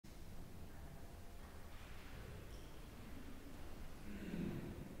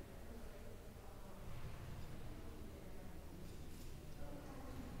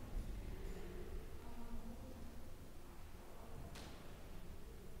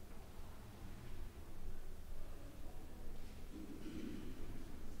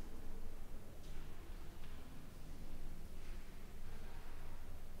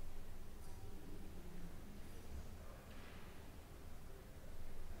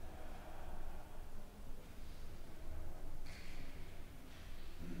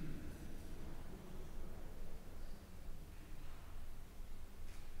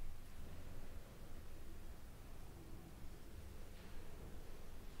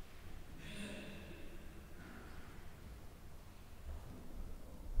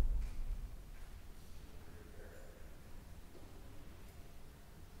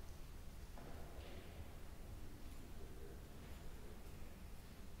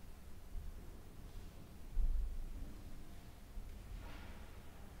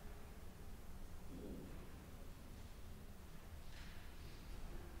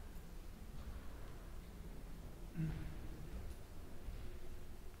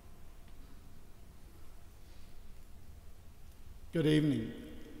Good evening,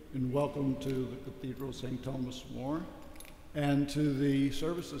 and welcome to the Cathedral of St. Thomas More, and to the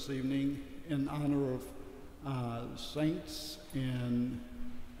service this evening in honor of saints and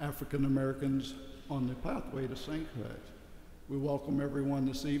African Americans on the pathway to sainthood. We welcome everyone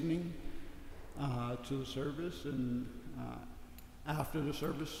this evening to the service, and after the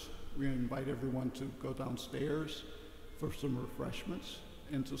service, we invite everyone to go downstairs for some refreshments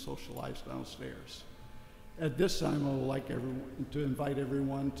and to socialize downstairs. At this time, I would like to invite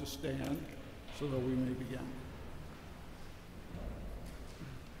everyone to stand so that we may begin.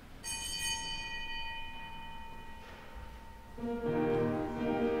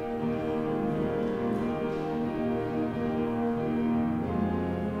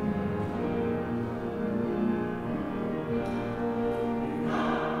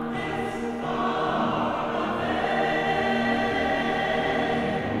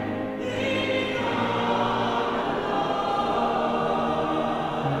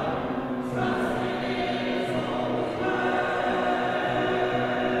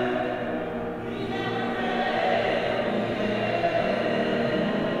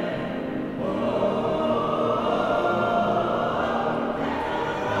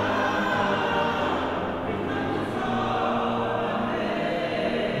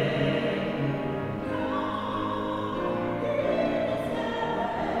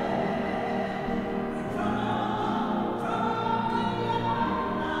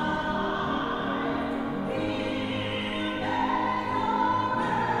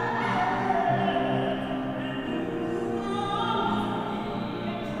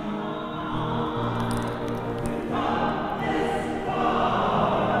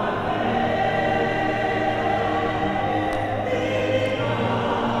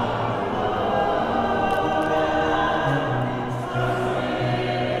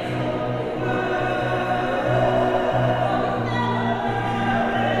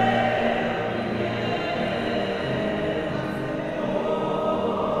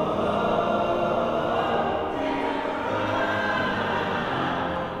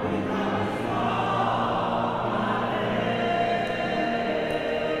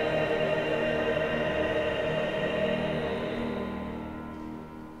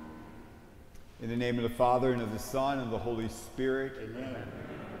 In the name of the Father, and of the Son, and of the Holy Spirit. Amen.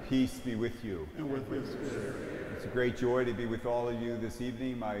 Peace be with you. And with your spirit. It's a great joy to be with all of you this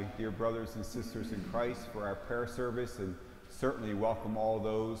evening, my dear brothers and sisters in Christ, for our prayer service, and certainly welcome all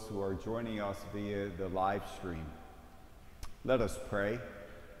those who are joining us via the live stream. Let us pray.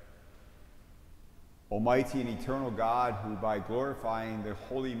 Almighty and eternal God, who by glorifying the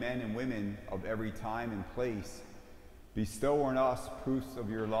holy men and women of every time and place, bestow on us proofs of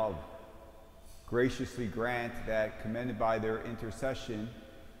your love, graciously grant that, commended by their intercession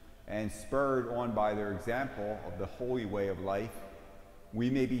and spurred on by their example of the holy way of life, we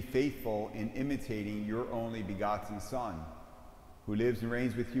may be faithful in imitating your only begotten Son, who lives and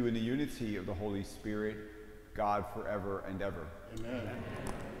reigns with you in the unity of the Holy Spirit, God forever and ever. Amen.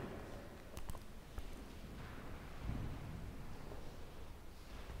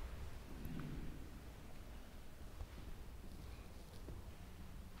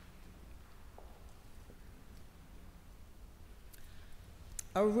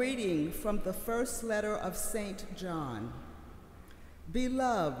 A reading from the first letter of St. John.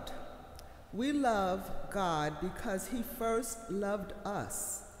 Beloved, we love God because he first loved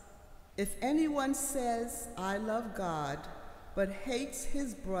us. If anyone says, I love God, but hates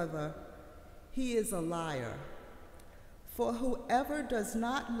his brother, he is a liar. For whoever does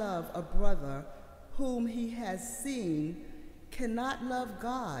not love a brother whom he has seen cannot love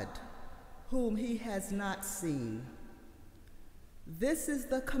God, whom he has not seen. This is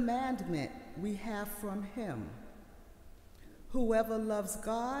the commandment we have from him. Whoever loves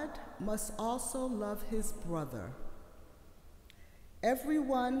God must also love his brother.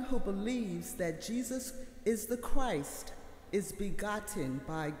 Everyone who believes that Jesus is the Christ is begotten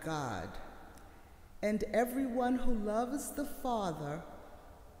by God. And everyone who loves the Father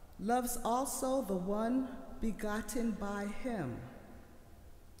loves also the one begotten by him.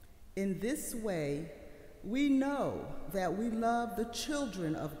 In this way, we know that we love the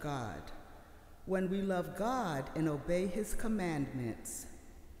children of God, when we love God and obey his commandments.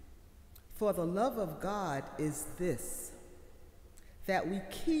 For the love of God is this, that we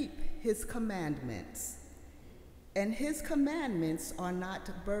keep his commandments, and his commandments are not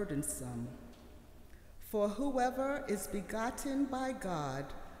burdensome. For whoever is begotten by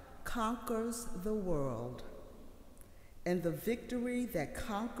God conquers the world, and the victory that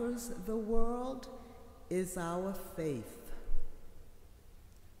conquers the world is our faith.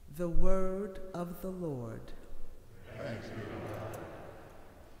 The word of the Lord. Thanks be to God.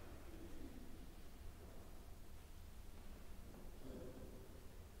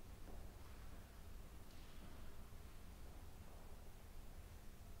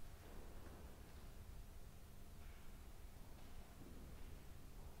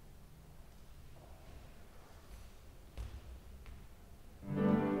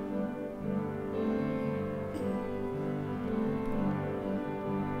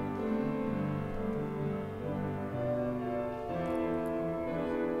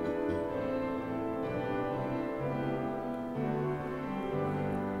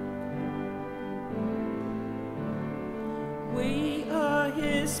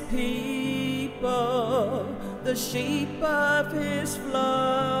 people, the sheep of his flock.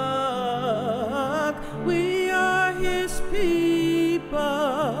 We are his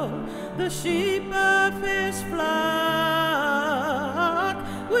people, the sheep of his flock.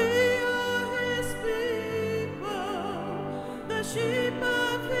 We are his people, the sheep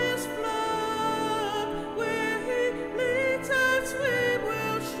of his flock. Where he leads us, we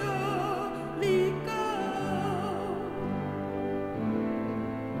will surely go.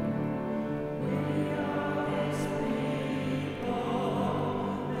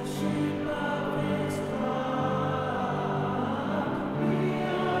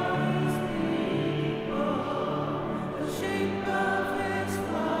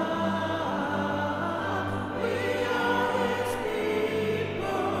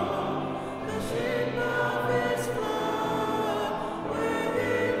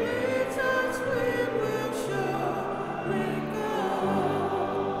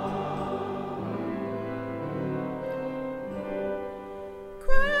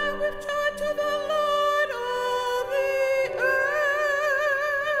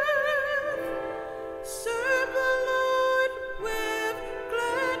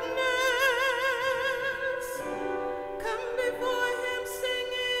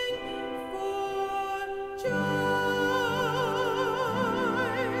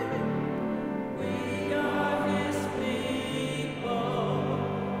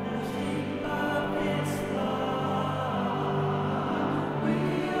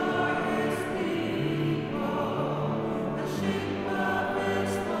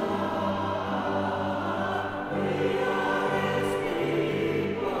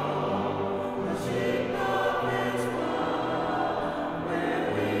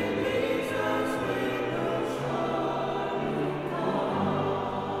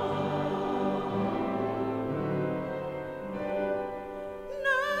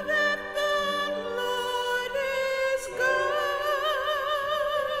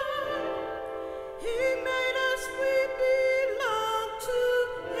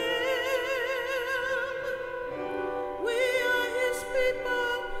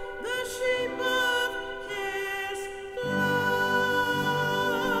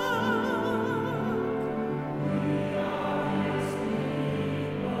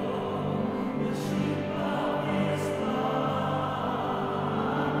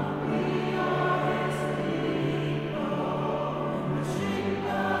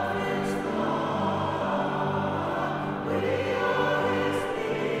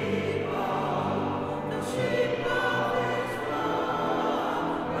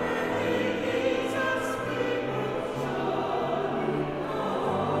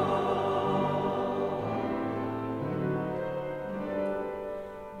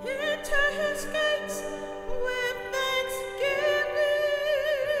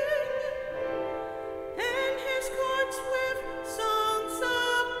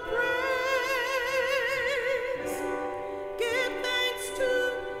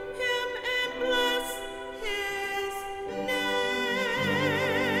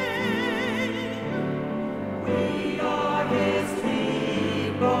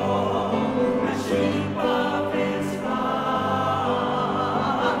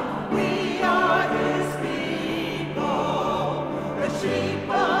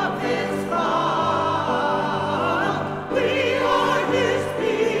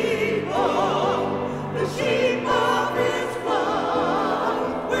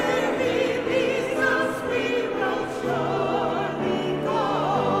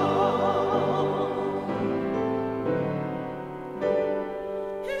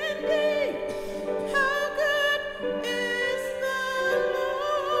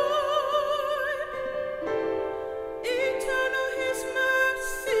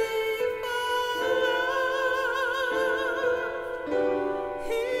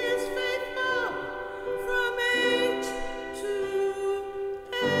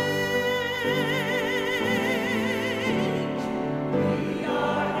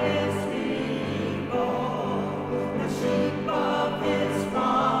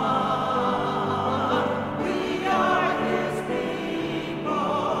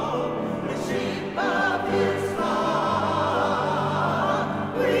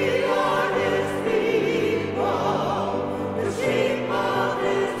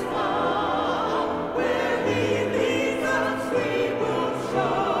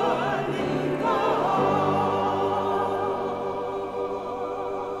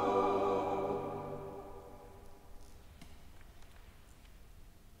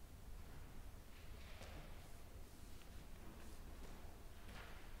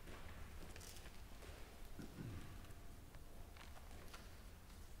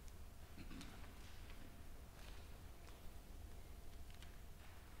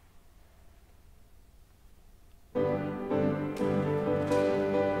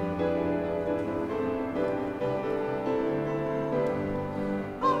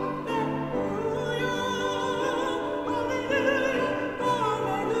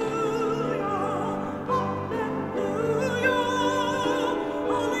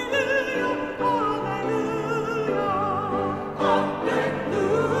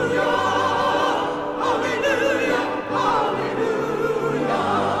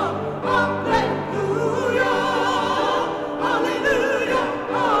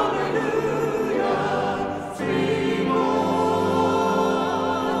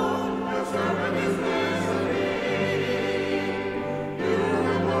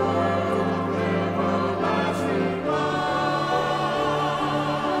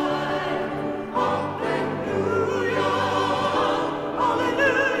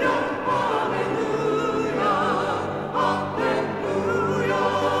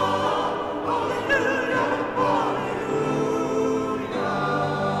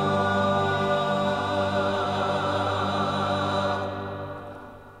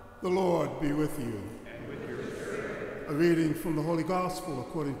 be with you. And with your spirit. A reading from the Holy Gospel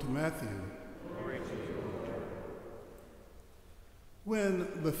according to Matthew. Glory to you, Lord.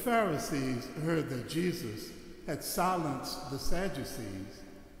 When the Pharisees heard that Jesus had silenced the Sadducees,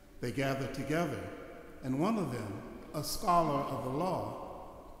 they gathered together, and one of them, a scholar of the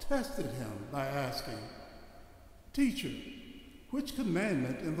law, tested him by asking, "Teacher, which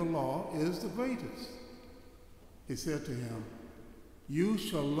commandment in the law is the greatest?" He said to him, "You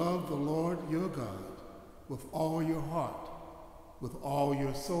shall love the Lord your God with all your heart, with all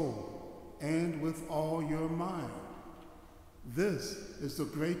your soul, and with all your mind. This is the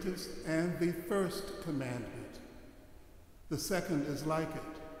greatest and the first commandment. The second is like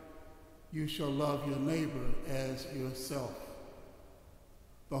it. You shall love your neighbor as yourself.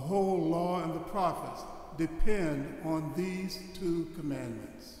 The whole law and the prophets depend on these two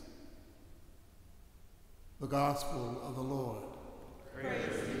commandments." The Gospel of the Lord. Praise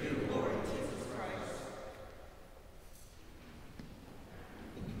to you, Lord Jesus Christ.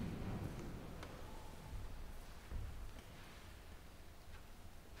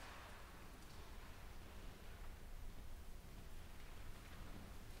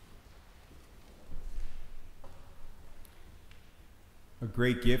 A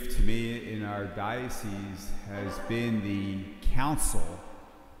great gift to me in our diocese has been the council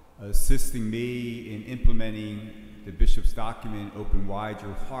assisting me in implementing the bishop's document, Open Wide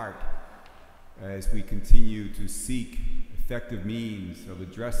Your Heart, as we continue to seek effective means of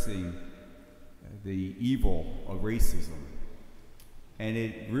addressing the evil of racism. And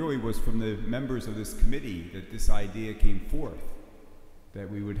it really was from the members of this committee that this idea came forth, that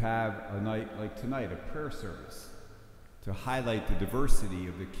we would have a night like tonight, a prayer service, to highlight the diversity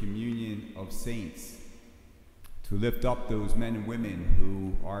of the communion of saints, to lift up those men and women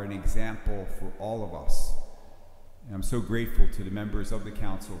who are an example for all of us. And I'm so grateful to the members of the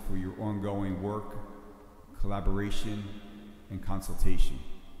council for your ongoing work, collaboration, and consultation.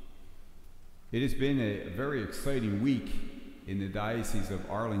 It has been a very exciting week in the Diocese of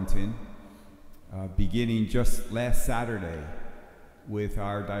Arlington, beginning just last Saturday with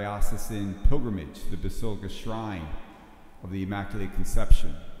our diocesan pilgrimage to the Basilica Shrine of the Immaculate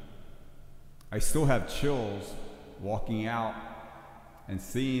Conception. I still have chills walking out and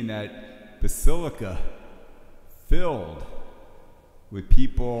seeing that basilica filled with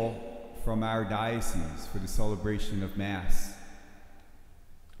people from our diocese for the celebration of Mass,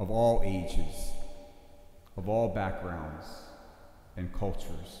 of all ages, of all backgrounds and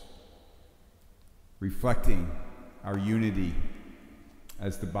cultures, reflecting our unity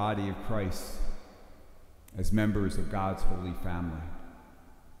as the body of Christ, as members of God's holy family.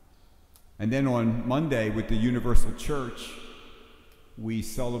 And then on Monday with the Universal Church, we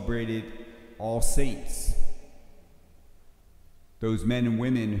celebrated All Saints, those men and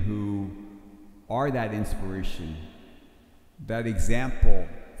women who are that inspiration, that example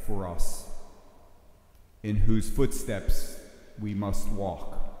for us, in whose footsteps we must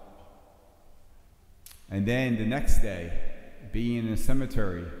walk. And then the next day, being in a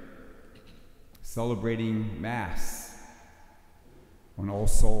cemetery, celebrating Mass on All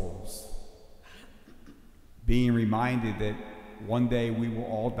Souls, being reminded that one day we will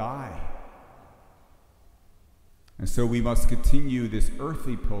all die. And so we must continue this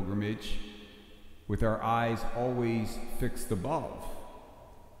earthly pilgrimage with our eyes always fixed above,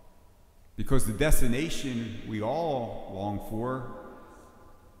 because the destination we all long for,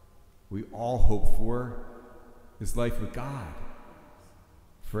 we all hope for, is life with God,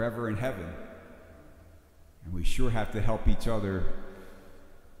 forever in heaven. And we sure have to help each other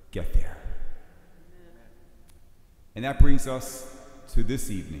get there. And that brings us to this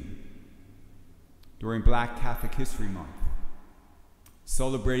evening, during Black Catholic History Month,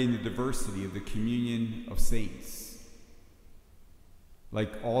 celebrating the diversity of the communion of saints.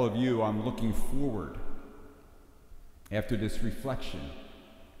 Like all of you, I'm looking forward, after this reflection,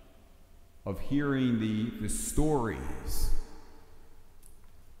 of hearing the stories,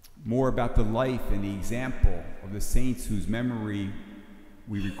 more about the life and the example of the saints whose memory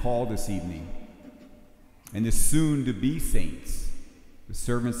we recall this evening, and the soon-to-be saints, the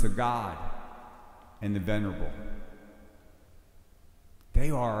servants of God and the venerable. They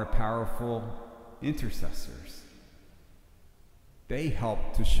are our powerful intercessors. They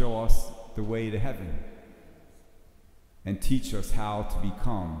help to show us the way to heaven and teach us how to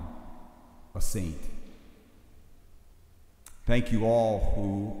become a saint. Thank you all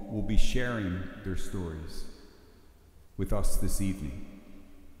who will be sharing their stories with us this evening.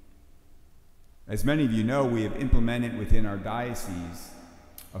 As many of you know, we have implemented within our diocese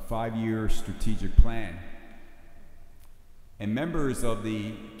a 5-year strategic plan. And members of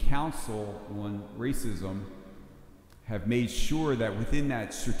the Council on Racism have made sure that within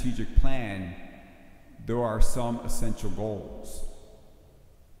that strategic plan, there are some essential goals.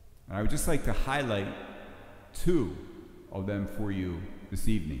 And I would just like to highlight 2 of them for you this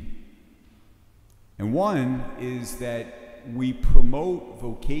evening. And one is that we promote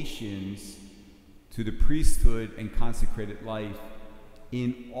vocations to the priesthood and consecrated life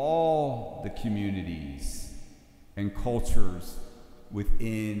in all the communities and cultures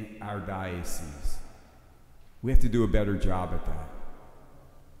within our diocese. We have to do a better job at that.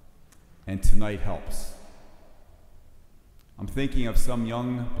 And tonight helps. I'm thinking of some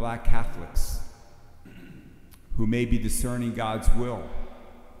young black Catholics who may be discerning God's will,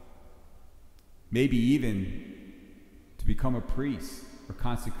 maybe even to become a priest or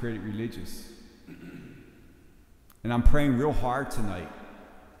consecrated religious. And I'm praying real hard tonight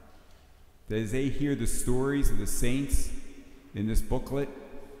that as they hear the stories of the saints in this booklet,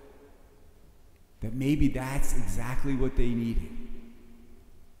 that maybe that's exactly what they needed.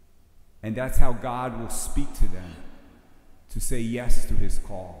 And that's how God will speak to them, to say yes to his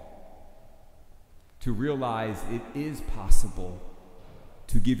call, to realize it is possible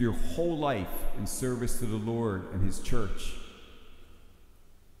to give your whole life in service to the Lord and his church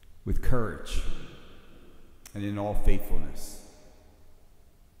with courage and in all faithfulness.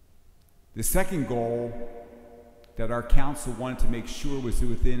 The second goal that our council wanted to make sure was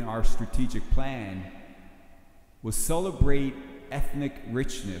within our strategic plan was celebrate ethnic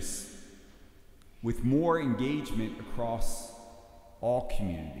richness with more engagement across all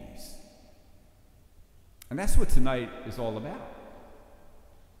communities. And that's what tonight is all about.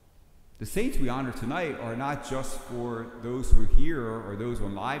 The saints we honor tonight are not just for those who are here or those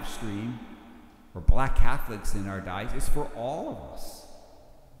on live stream or black Catholics in our diocese. It's for all of us.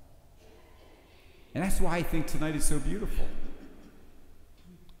 And that's why I think tonight is so beautiful.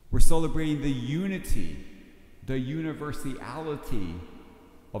 We're celebrating the unity, the universality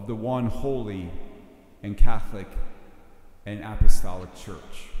of the one holy and Catholic and Apostolic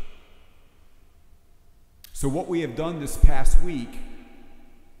Church. So what we have done this past week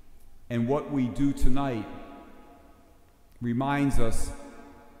and what we do tonight reminds us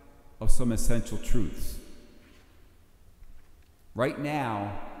of some essential truths. Right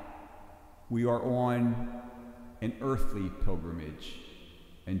now, we are on an earthly pilgrimage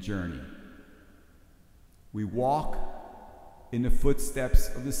and journey. We walk in the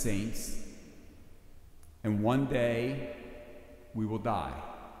footsteps of the saints, and one day we will die.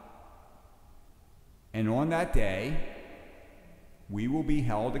 And on that day, we will be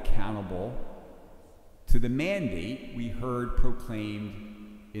held accountable to the mandate we heard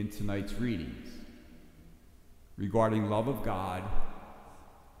proclaimed in tonight's readings regarding love of God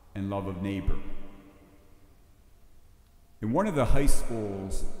and love of neighbor. In one of the high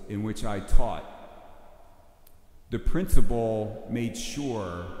schools in which I taught, the principal made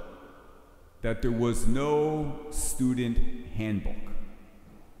sure that there was no student handbook.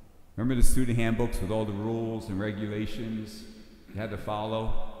 Remember the student handbooks with all the rules and regulations you had to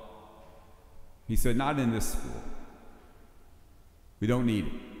follow? He said, not in this school. We don't need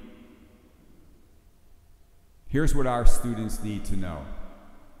it. Here's what our students need to know.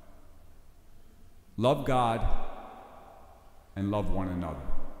 Love God and love one another.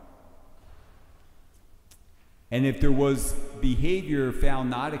 And if there was behavior found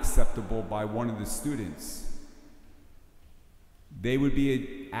not acceptable by one of the students, they would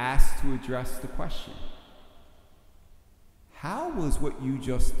be asked to address the question, how was what you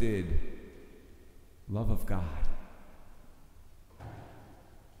just did love of God?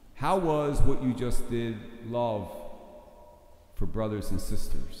 How was what you just did love for brothers and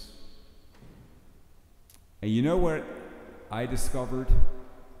sisters? And you know what I discovered?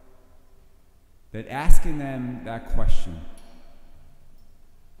 That asking them that question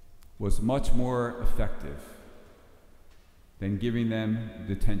was much more effective than giving them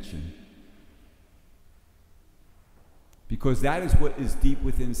detention. Because that is what is deep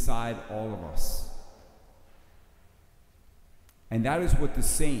within inside all of us. And that is what the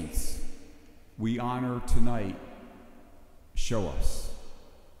saints we honor tonight show us.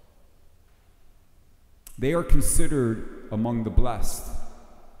 They are considered among the blessed,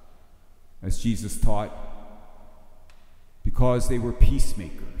 as Jesus taught, because they were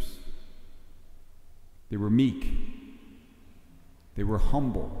peacemakers. They were meek. They were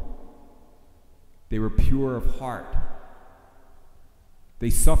humble. They were pure of heart. They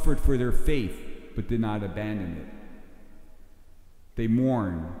suffered for their faith, but did not abandon it. They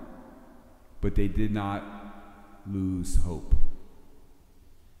mourned, but they did not lose hope.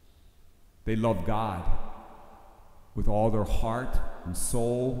 They loved God, with all their heart and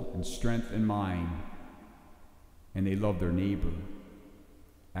soul and strength and mind, and they love their neighbor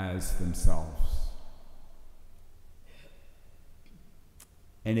as themselves.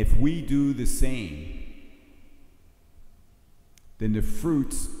 And if we do the same, then the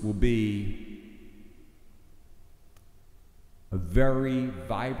fruits will be a very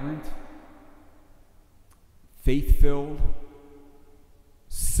vibrant, faith-filled,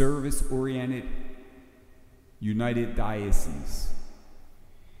 service-oriented, united diocese,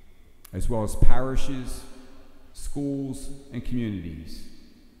 as well as parishes, schools, and communities,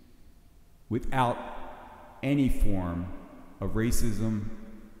 without any form of racism,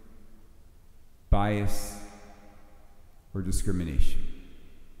 bias, or discrimination.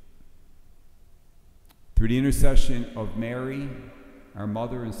 Through the intercession of Mary, our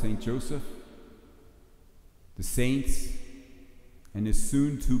Mother, and Saint Joseph, the saints, and the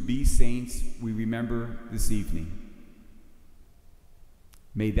soon-to-be saints we remember this evening,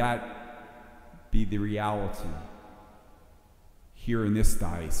 may that be the reality here in this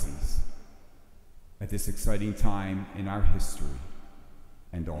diocese at this exciting time in our history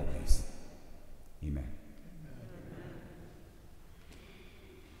and always. Amen.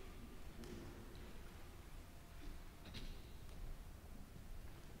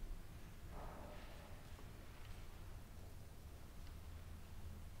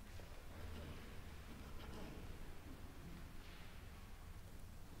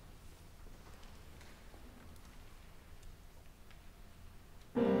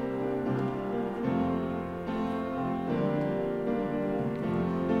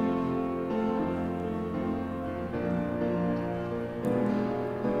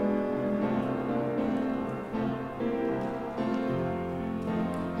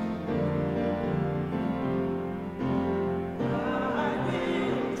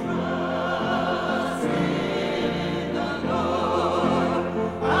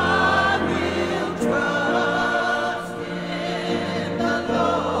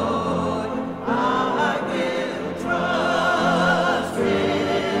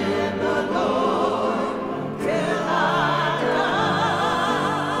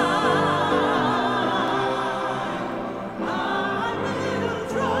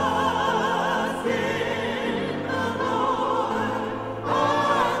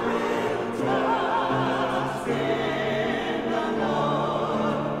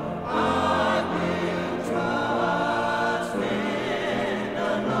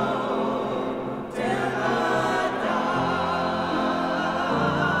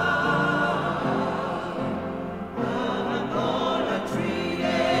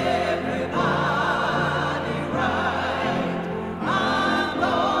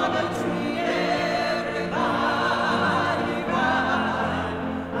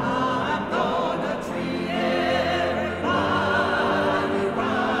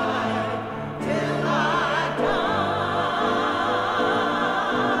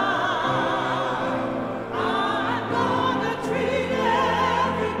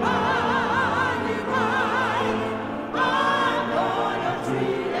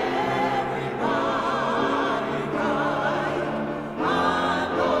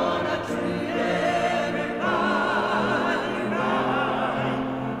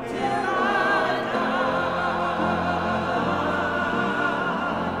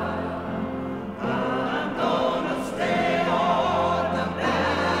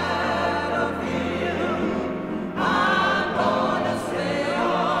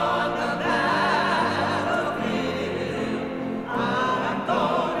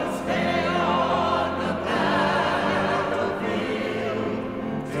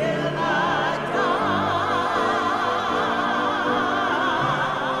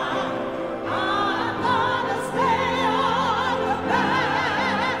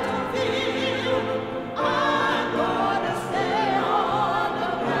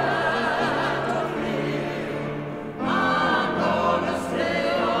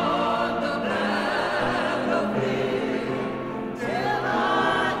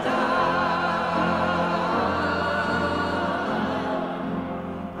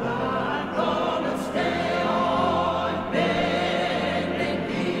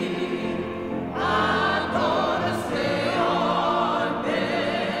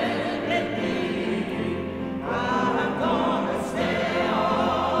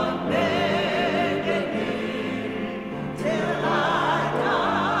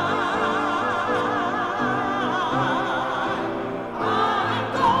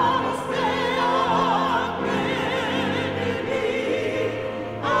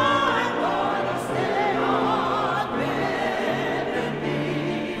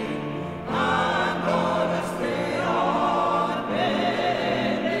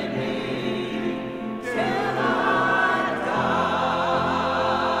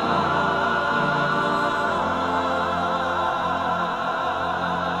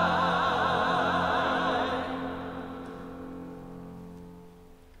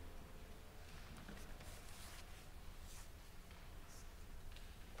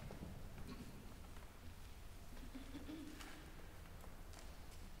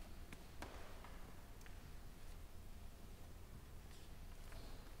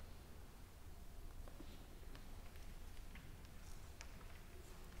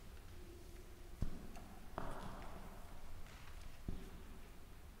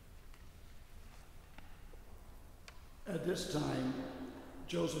 At this time,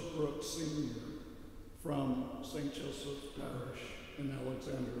 Joseph Brooks Sr. from St. Joseph's Parish in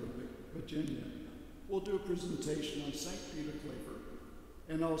Alexandria, Virginia, will do a presentation on St. Peter Claver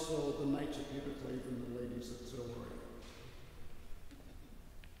and also the Knights of Peter Claver and the Ladies Auxiliary.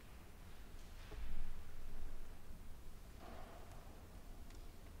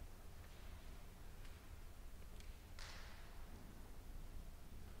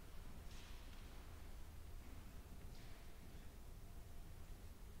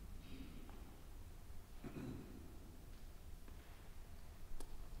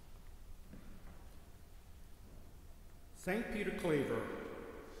 St. Peter Claver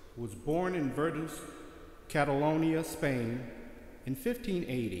was born in Verdus, Catalonia, Spain in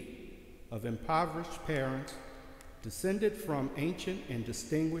 1580 of impoverished parents descended from ancient and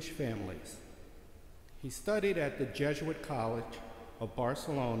distinguished families. He studied at the Jesuit College of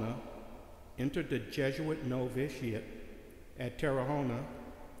Barcelona, entered the Jesuit novitiate at Tarragona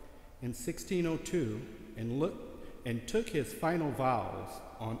in 1602, and took his final vows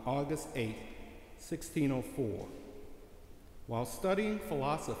on August 8, 1604. While studying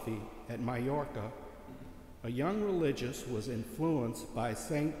philosophy at Mallorca, a young religious was influenced by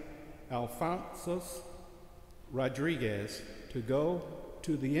St. Alphonsus Rodriguez to go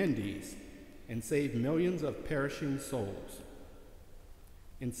to the Indies and save millions of perishing souls.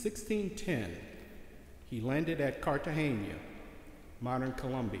 In 1610, he landed at Cartagena, modern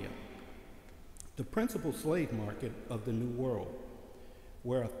Colombia, the principal slave market of the New World,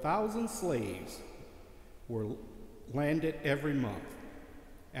 where 1,000 slaves were landed every month.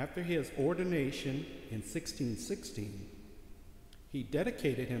 After his ordination in 1616, he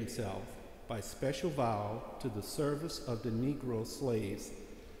dedicated himself by special vow to the service of the Negro slaves,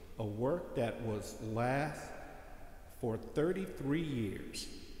 a work that was last for 33 years.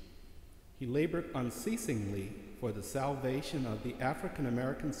 He labored unceasingly for the salvation of the African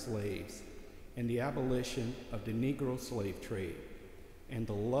American slaves and the abolition of the Negro slave trade. And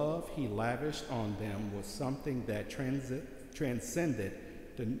the love he lavished on them was something that transcended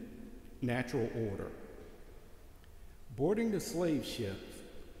the natural order. Boarding the slave ships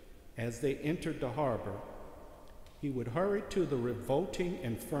as they entered the harbor, he would hurry to the revolting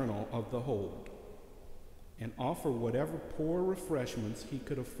inferno of the hold and offer whatever poor refreshments he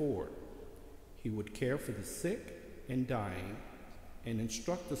could afford. He would care for the sick and dying and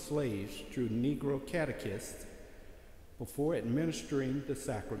instruct the slaves through Negro catechists before administering the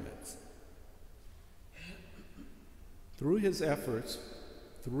sacraments. Through his efforts,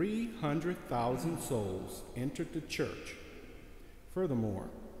 300,000 souls entered the church.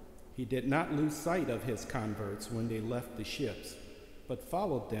 Furthermore, he did not lose sight of his converts when they left the ships, but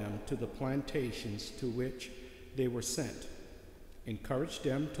followed them to the plantations to which they were sent, encouraged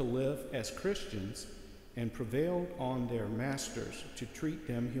them to live as Christians, and prevailed on their masters to treat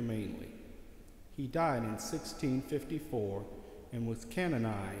them humanely. He died in 1654 and was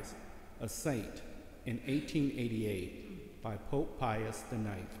canonized a saint in 1888 by Pope Pius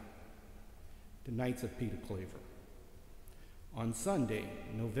IX. The Knights of Peter Claver. On Sunday,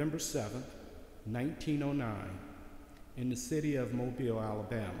 November 7, 1909, in the city of Mobile,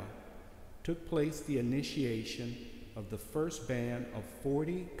 Alabama, took place the initiation of the first band of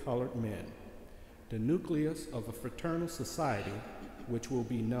 40 colored men, the nucleus of a fraternal society which will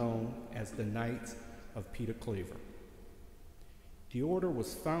be known as the Knights of Peter Claver. The order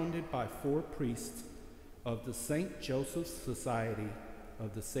was founded by 4 priests of the St. Joseph's Society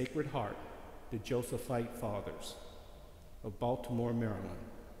of the Sacred Heart, the Josephite Fathers of Baltimore, Maryland.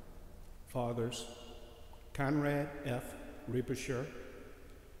 Fathers Conrad F. Rebusher,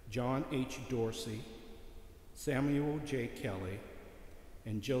 John H. Dorsey, Samuel J. Kelly,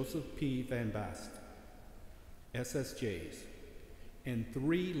 and Joseph P. Van Bast, SSJs, and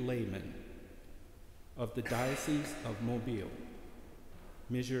 3 laymen of the Diocese of Mobile,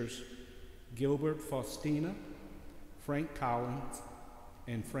 Messrs. Gilbert Faustina, Frank Collins,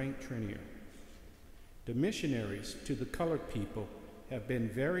 and Frank Trenier. The missionaries to the colored people have been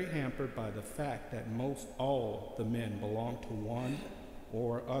very hampered by the fact that most all the men belong to one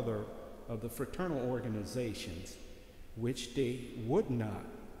or other of the fraternal organizations which they would not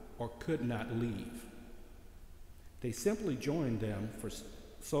or could not leave. They simply joined them for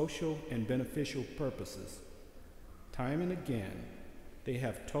social and beneficial purposes. Time and again, they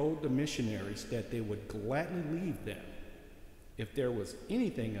have told the missionaries that they would gladly leave them if there was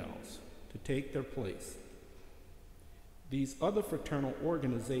anything else to take their place. These other fraternal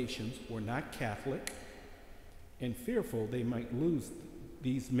organizations were not Catholic, and fearful they might lose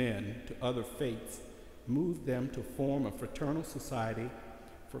these men to other faiths, moved them to form a fraternal society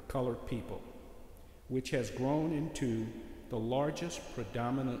for colored people, which has grown into the largest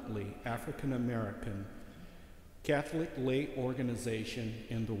predominantly African American Catholic lay organization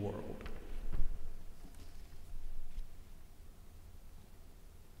in the world.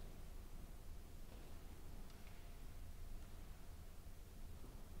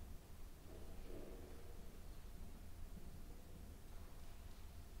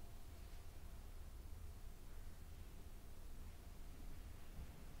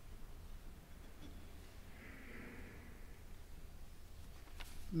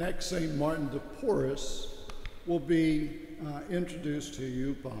 Next, St. Martin de Porres will be introduced to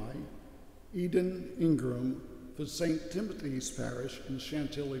you by Eden Ingram for St. Timothy's Parish in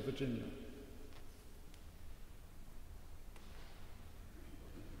Chantilly, Virginia.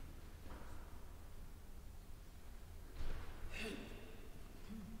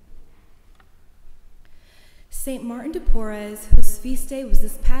 St. Martin de Porres, whose feast day was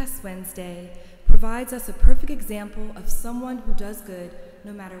this past Wednesday, provides us a perfect example of someone who does good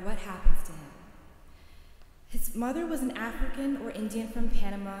no matter what happens to him. His mother was an African or Indian from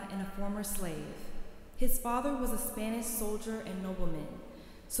Panama and a former slave. His father was a Spanish soldier and nobleman,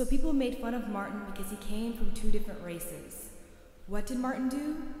 so people made fun of Martin because he came from two different races. What did Martin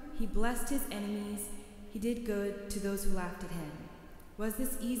do? He blessed his enemies. He did good to those who laughed at him. Was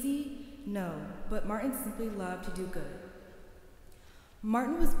this easy? No, but Martin simply loved to do good.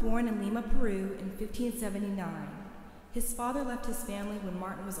 Martin was born in Lima, Peru in 1579. His father left his family when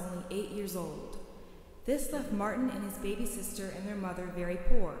Martin was only 8 years old. This left Martin and his baby sister and their mother very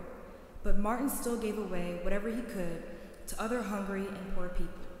poor, but Martin still gave away whatever he could to other hungry and poor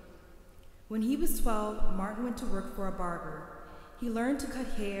people. When he was 12, Martin went to work for a barber. He learned to cut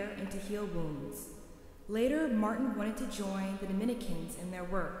hair and to heal wounds. Later, Martin wanted to join the Dominicans in their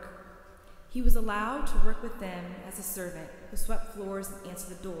work. He was allowed to work with them as a servant who swept floors and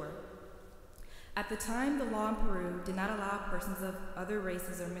answered the door. At the time, the law in Peru did not allow persons of other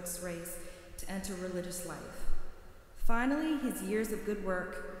races or mixed race to enter religious life. Finally, his years of good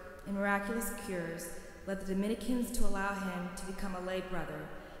work and miraculous cures led the Dominicans to allow him to become a lay brother,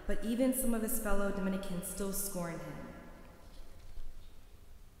 but even some of his fellow Dominicans still scorned him.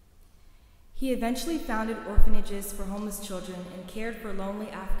 He eventually founded orphanages for homeless children and cared for lonely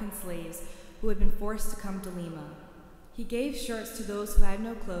African slaves who had been forced to come to Lima. He gave shirts to those who had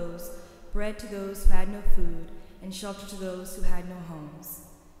no clothes, bread to those who had no food, and shelter to those who had no homes.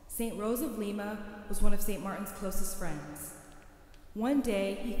 St. Rose of Lima was one of St. Martin's closest friends. One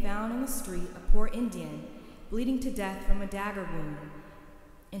day, he found on the street a poor Indian bleeding to death from a dagger wound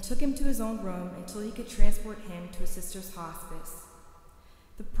and took him to his own room until he could transport him to his sister's hospice.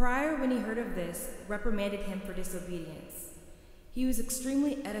 The prior, when he heard of this, reprimanded him for disobedience. He was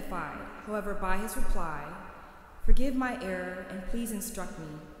extremely edified, however, by his reply, "Forgive my error and please instruct me,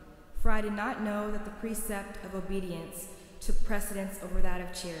 for I did not know that the precept of obedience took precedence over that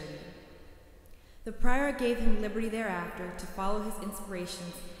of charity." The prior gave him liberty thereafter to follow his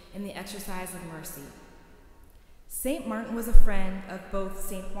inspirations in the exercise of mercy. St. Martin was a friend of both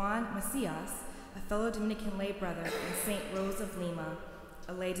St. Juan Macias, a fellow Dominican lay brother, and St. Rose of Lima,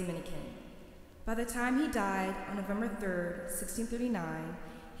 a lay Dominican. By the time he died on November 3rd, 1639,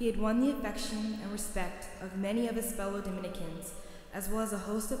 he had won the affection and respect of many of his fellow Dominicans, as well as a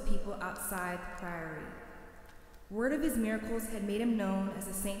host of people outside the priory. Word of his miracles had made him known as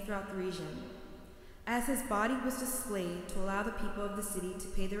a saint throughout the region. As his body was displayed to allow the people of the city to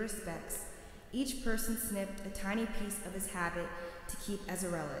pay their respects, each person snipped a tiny piece of his habit to keep as a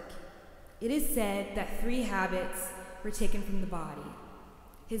relic. It is said that 3 habits were taken from the body.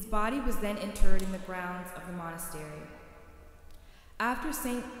 His body was then interred in the grounds of the monastery. After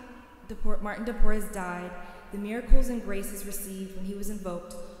St. Martin de Porres died, the miracles and graces received when he was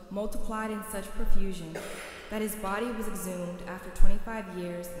invoked multiplied in such profusion that his body was exhumed after 25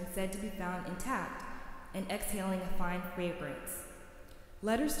 years and said to be found intact and exhaling a fine fragrance.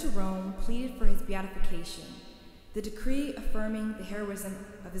 Letters to Rome pleaded for his beatification. The decree affirming the heroism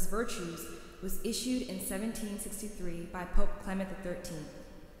of his virtues was issued in 1763 by Pope Clement XIII.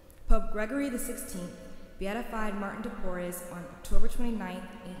 Pope Gregory XVI beatified Martin de Porres on October 29,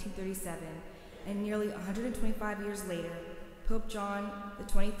 1837, and nearly 125 years later, Pope John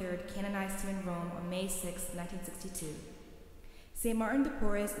XXIII canonized him in Rome on May 6, 1962. St. Martin de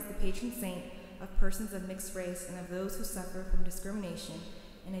Porres is the patron saint of persons of mixed race and of those who suffer from discrimination,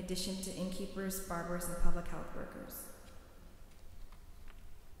 in addition to innkeepers, barbers, and public health workers.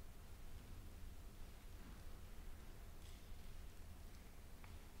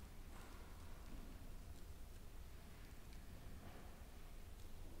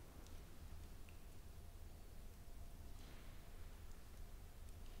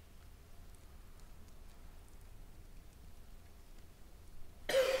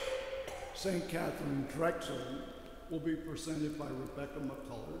 St. Katherine Drexel will be presented by Rebecca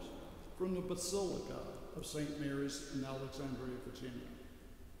McCullers from the Basilica of St. Mary's in Alexandria, Virginia.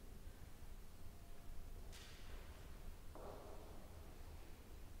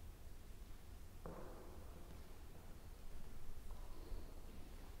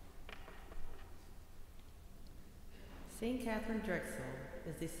 St. Katherine Drexel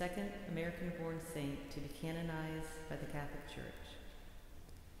is the second American-born saint to be canonized by the Catholic Church.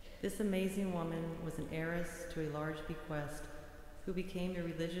 This amazing woman was an heiress to a large bequest who became a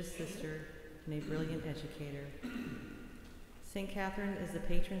religious sister and a brilliant educator. St. Katherine is the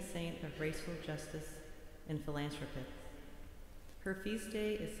patron saint of racial justice and philanthropists. Her feast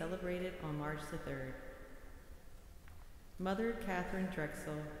day is celebrated on March the 3rd. Mother Katherine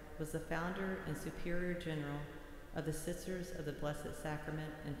Drexel was the founder and superior general of the Sisters of the Blessed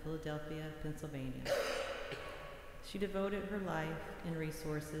Sacrament in Philadelphia, Pennsylvania. She devoted her life and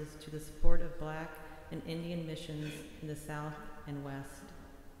resources to the support of Black and Indian missions in the South and West.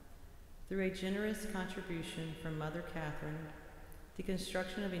 Through a generous contribution from Mother Katherine, the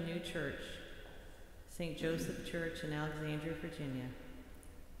construction of a new church, St. Joseph Church in Alexandria, Virginia,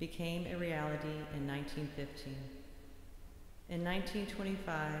 became a reality in 1915. In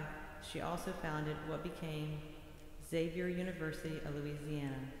 1925, she also founded what became Xavier University of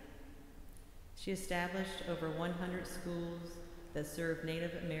Louisiana. She established over 100 schools that serve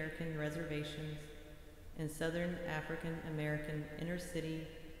Native American reservations and Southern African American inner city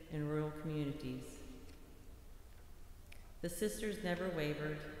and rural communities. The sisters never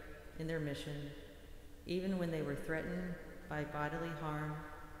wavered in their mission, even when they were threatened by bodily harm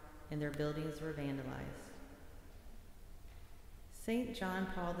and their buildings were vandalized. St. John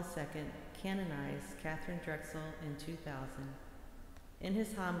Paul II canonized Katherine Drexel in 2000. In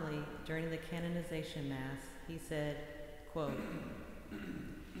his homily during the canonization mass, he said, quote,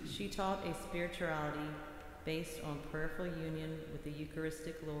 "She taught a spirituality based on prayerful union with the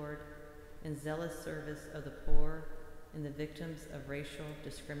Eucharistic Lord and zealous service of the poor and the victims of racial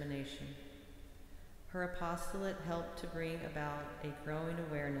discrimination. Her apostolate helped to bring about a growing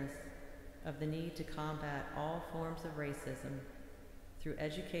awareness of the need to combat all forms of racism through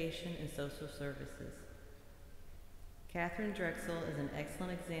education and social services. Katherine Drexel is an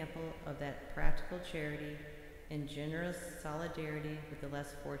excellent example of that practical charity and generous solidarity with the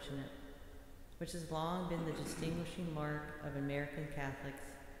less fortunate, which has long been the distinguishing mark of American Catholics,"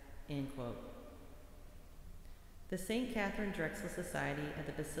 end quote. The St. Katherine Drexel Society at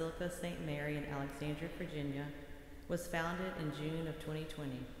the Basilica of St. Mary in Alexandria, Virginia, was founded in June of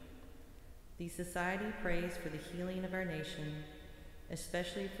 2020. The Society prays for the healing of our nation,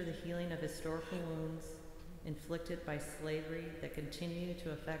 especially for the healing of historical wounds inflicted by slavery that continue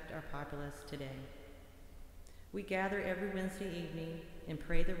to affect our populace today. We gather every Wednesday evening and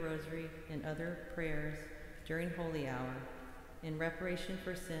pray the Rosary and other prayers during Holy Hour in reparation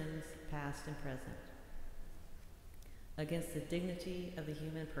for sins past and present, against the dignity of the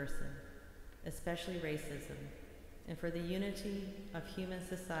human person, especially racism, and for the unity of human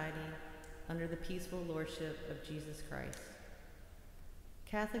society under the peaceful lordship of Jesus Christ.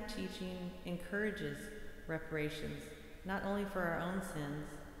 Catholic teaching encourages reparations not only for our own sins,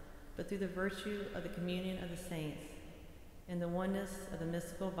 but through the virtue of the communion of the saints and the oneness of the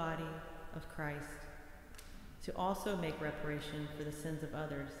mystical body of Christ, to also make reparation for the sins of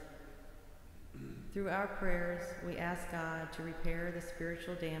others. Through our prayers, we ask God to repair the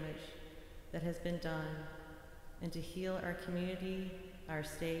spiritual damage that has been done and to heal our community, our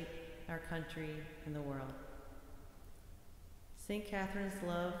state, our country, and the world. St. Katherine's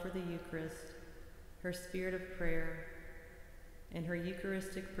love for the Eucharist, her spirit of prayer, and her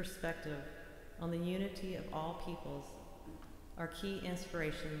Eucharistic perspective on the unity of all peoples are key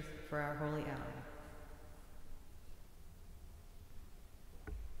inspirations for our Holy Hour.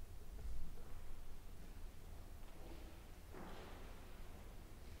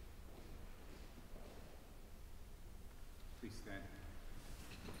 Please stand.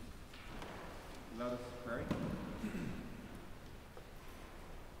 Let us pray.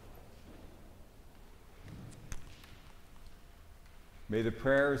 May the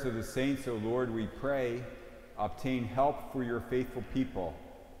prayers of the saints, O Lord, we pray, obtain help for your faithful people,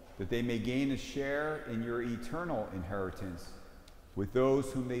 that they may gain a share in your eternal inheritance with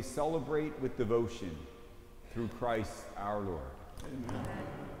those whom they celebrate with devotion, through Christ our Lord. Amen.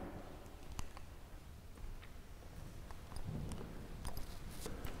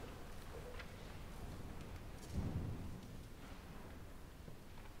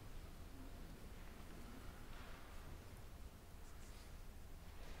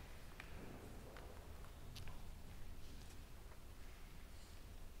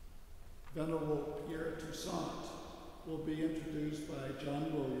 Venerable Pierre Toussaint will be introduced by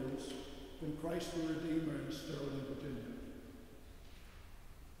John Williams from Christ the Redeemer in Sterling, Virginia.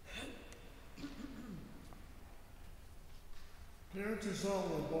 Pierre Toussaint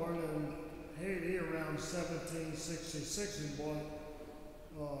was born in Haiti around 1766 and born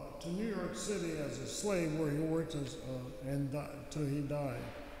to New York City as a slave, where he worked until he died.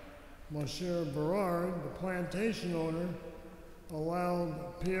 Monsieur Berard, the plantation owner,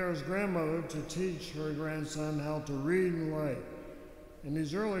 allowed Pierre's grandmother to teach her grandson how to read and write. In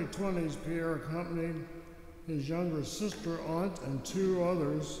his early 20s, Pierre accompanied his younger sister, aunt, and two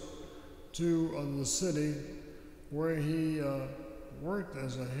others to the city, where he worked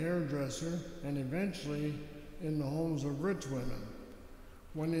as a hairdresser and eventually in the homes of rich women.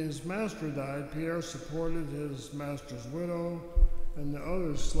 When his master died, Pierre supported his master's widow and the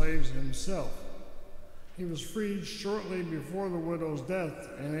other slaves himself. He was freed shortly before the widow's death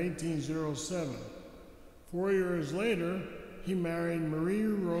in 1807. 4 years later, he married Marie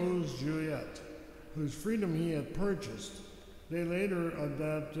Rose Juliette, whose freedom he had purchased. They later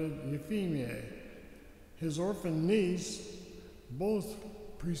adopted Euphemie, his orphan niece. Both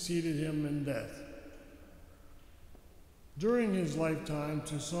preceded him in death. During his lifetime,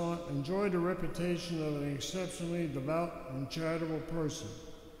 Toussaint enjoyed a reputation of an exceptionally devout and charitable person.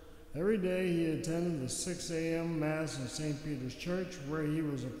 Every day he attended the 6 a.m. Mass in St. Peter's Church, where he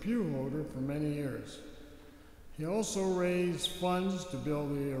was a pew holder for many years. He also raised funds to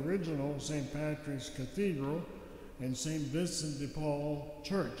build the original St. Patrick's Cathedral and St. Vincent de Paul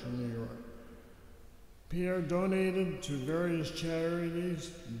Church in New York. Pierre donated to various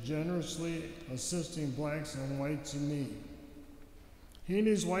charities, generously assisting blacks and whites in need. He and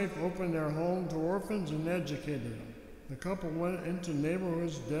his wife opened their home to orphans and educated them. The couple went into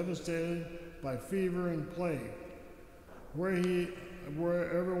neighborhoods devastated by fever and plague, where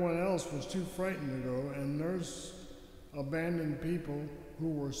everyone else was too frightened to go, and nursed abandoned people who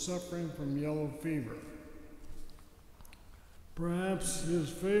were suffering from yellow fever. Perhaps his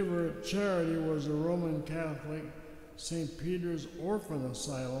favorite charity was the Roman Catholic St. Peter's Orphan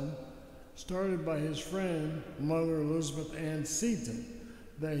Asylum, started by his friend, Mother Elizabeth Ann Seton,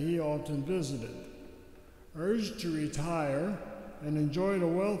 that he often visited. Urged to retire and enjoy the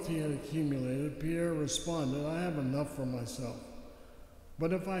wealth he had accumulated, Pierre responded, "I have enough for myself.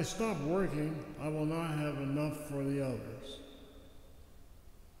 But if I stop working, I will not have enough for the others."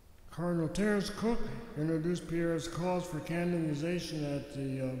 Cardinal Terence Cook introduced Pierre's cause for canonization at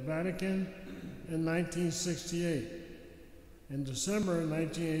the Vatican in 1968. In December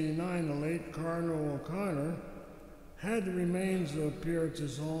 1989, the late Cardinal O'Connor had the remains of Pierre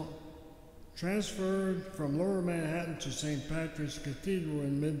Toussaint transferred from Lower Manhattan to St. Patrick's Cathedral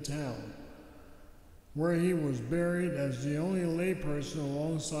in Midtown, where he was buried as the only layperson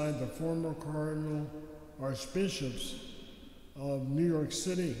alongside the former Cardinal Archbishops of New York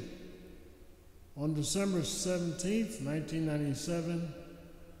City. On December 17, 1997,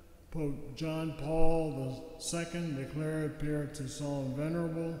 Pope John Paul II declared Pierre Toussaint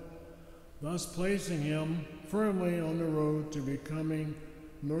venerable, thus placing him firmly on the road to becoming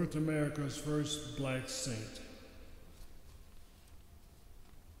North America's first black saint.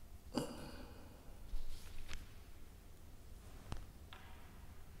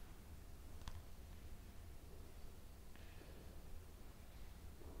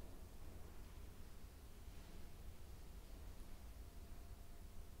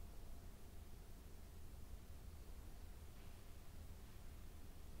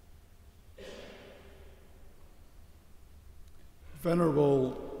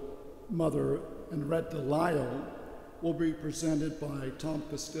 Venerable Mother Henriette Delille will be presented by Tom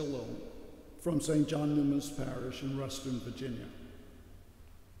Castillo from St. John Newman's Parish in Ruston, Virginia.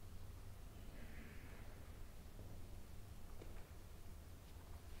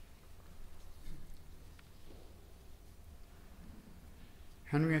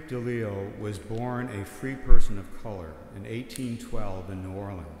 Henriette Delille was born a free person of color in 1812 in New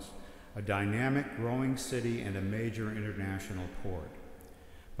Orleans, a dynamic, growing city and a major international port.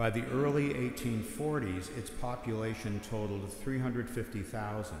 By the early 1840s, its population totaled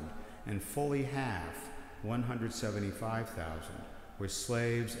 350,000, and fully half, 175,000, were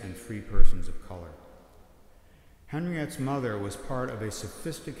slaves and free persons of color. Henriette's mother was part of a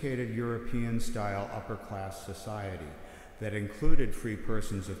sophisticated European-style upper-class society that included free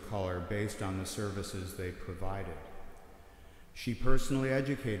persons of color based on the services they provided. She personally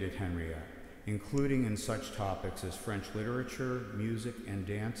educated Henriette, including in such topics as French literature, music, and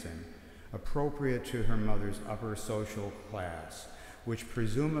dancing, appropriate to her mother's upper social class, which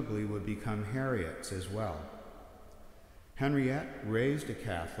presumably would become Harriet's as well. Henriette, raised a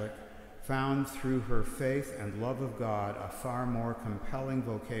Catholic, found through her faith and love of God a far more compelling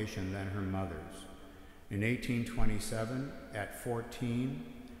vocation than her mother's. In 1827, at 14,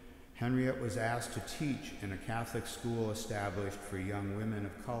 Henriette was asked to teach in a Catholic school established for young women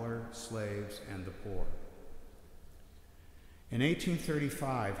of color, slaves, and the poor. In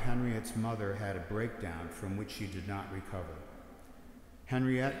 1835, Henriette's mother had a breakdown from which she did not recover.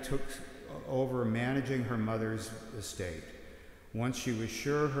 Henriette took over managing her mother's estate. Once she was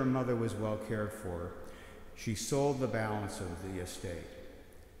sure her mother was well cared for, she sold the balance of the estate.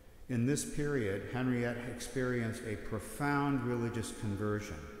 In this period, Henriette experienced a profound religious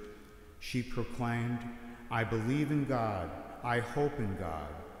conversion. She proclaimed, "I believe in God, I hope in God,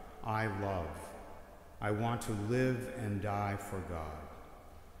 I love. I want to live and die for God."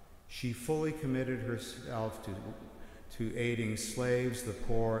 She fully committed herself to aiding slaves, the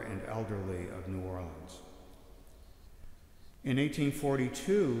poor, and elderly of New Orleans. In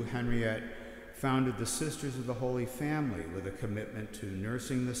 1842, Henriette founded the Sisters of the Holy Family with a commitment to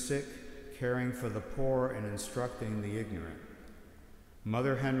nursing the sick, caring for the poor, and instructing the ignorant.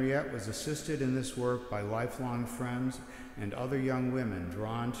 Mother Henriette was assisted in this work by lifelong friends and other young women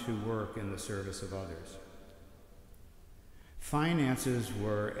drawn to work in the service of others. Finances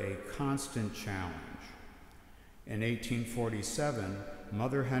were a constant challenge. In 1847,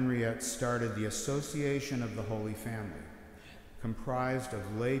 Mother Henriette started the Association of the Holy Family, comprised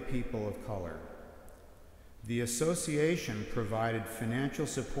of lay people of color. The association provided financial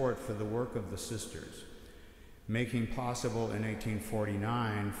support for the work of the sisters, making possible in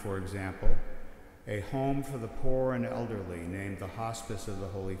 1849, for example, a home for the poor and elderly named the Hospice of the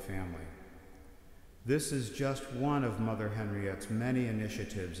Holy Family. This is just one of Mother Henriette's many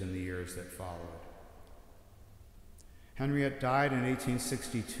initiatives in the years that followed. Henriette died in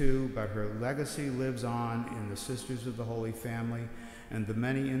 1862, but her legacy lives on in the Sisters of the Holy Family and the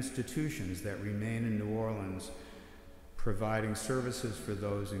many institutions that remain in New Orleans, providing services for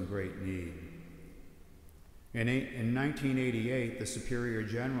those in great need. In 1988, the Superior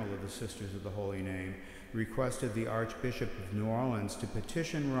General of the Sisters of the Holy Name requested the Archbishop of New Orleans to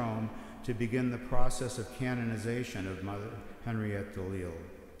petition Rome to begin the process of canonization of Mother Henriette Delille.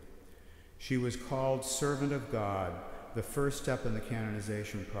 She was called Servant of God, the first step in the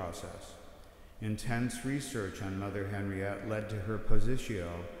canonization process. Intense research on Mother Henriette led to her positio,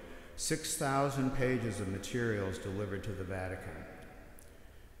 6,000 pages of materials delivered to the Vatican.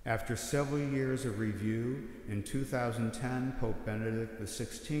 After several years of review, in 2010, Pope Benedict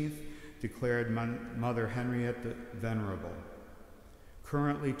XVI declared Mother Henriette venerable.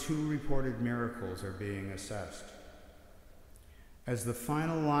 Currently, 2 reported miracles are being assessed. As the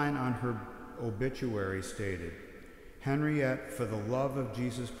final line on her obituary stated, Henriette, for the love of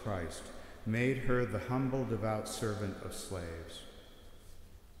Jesus Christ, made her the humble, devout servant of slaves.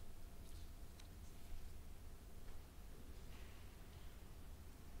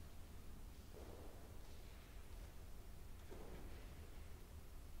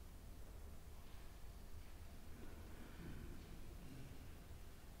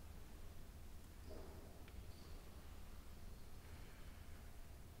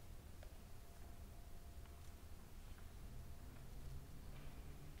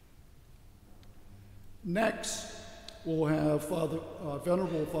 Next, we'll have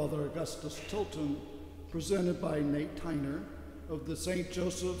Venerable Father Augustus Tolton, presented by Nate Tyner of the St.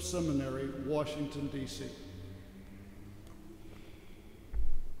 Joseph Seminary, Washington, D.C.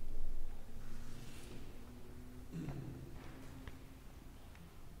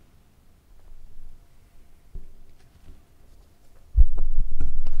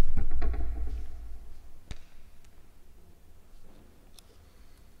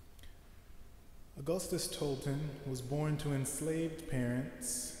 Augustus Tolton was born to enslaved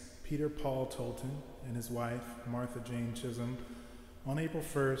parents, Peter Paul Tolton and his wife, Martha Jane Chisholm, on April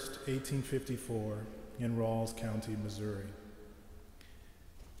 1st, 1854, in Rawls County, Missouri.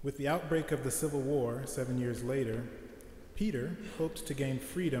 With the outbreak of the Civil War 7 years later, Peter hoped to gain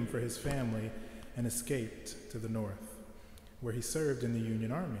freedom for his family and escaped to the North, where he served in the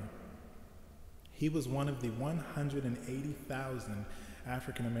Union Army. He was one of the 180,000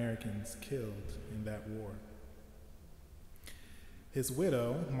 African Americans killed in that war. His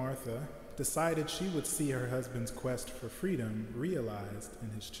widow, Martha, decided she would see her husband's quest for freedom realized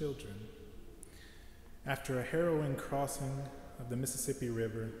in his children. After a harrowing crossing of the Mississippi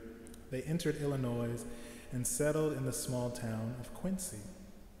River, they entered Illinois and settled in the small town of Quincy.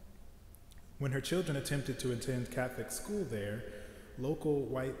 When her children attempted to attend Catholic school there, local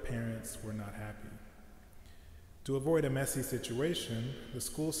white parents were not happy. To avoid a messy situation, the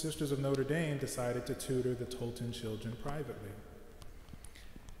School Sisters of Notre Dame decided to tutor the Tolton children privately.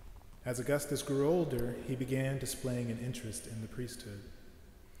 As Augustus grew older, he began displaying an interest in the priesthood.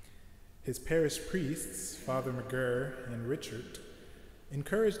 His parish priests, Father McGurr and Richard,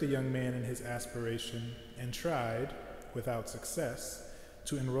 encouraged the young man in his aspiration and tried, without success,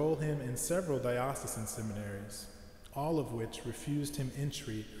 to enroll him in several diocesan seminaries, all of which refused him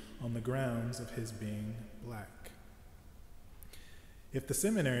entry on the grounds of his being black. If the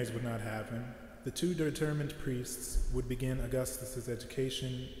seminaries would not have him, the two determined priests would begin Augustus's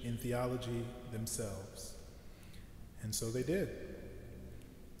education in theology themselves. And so they did.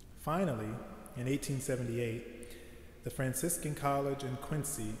 Finally, in 1878, the Franciscan College in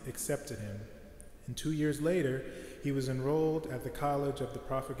Quincy accepted him, and 2 years later, he was enrolled at the College of the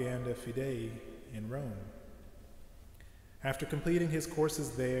Propaganda Fidei in Rome. After completing his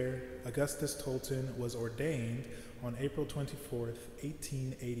courses there, Augustus Tolton was ordained on April 24,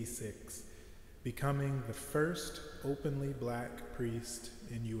 1886, becoming the first openly black priest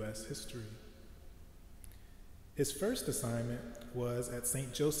in U.S. history. His first assignment was at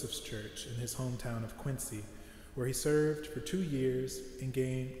St. Joseph's Church in his hometown of Quincy, where he served for 2 years and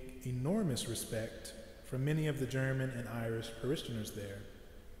gained enormous respect from many of the German and Irish parishioners there.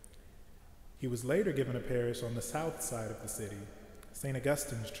 He was later given a parish on the south side of the city, St.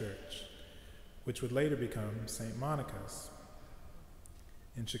 Augustine's Church, which would later become St. Monica's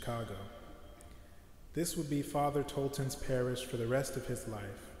in Chicago. This would be Father Tolton's parish for the rest of his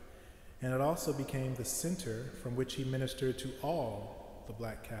life, and it also became the center from which he ministered to all the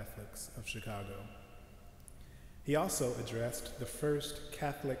black Catholics of Chicago. He also addressed the first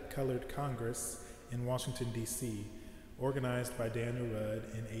Catholic Colored Congress in Washington, D.C., organized by Daniel Rudd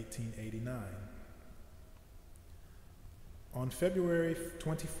in 1889. On February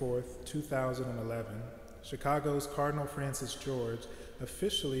 24, 2011, Chicago's Cardinal Francis George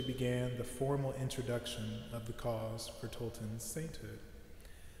officially began the formal introduction of the cause for Tolton's sainthood,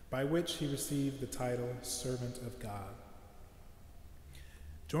 by which he received the title Servant of God.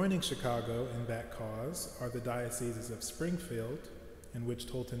 Joining Chicago in that cause are the dioceses of Springfield, in which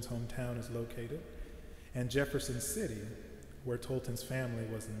Tolton's hometown is located, and Jefferson City, where Tolton's family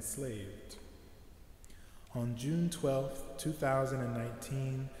was enslaved. On June 12,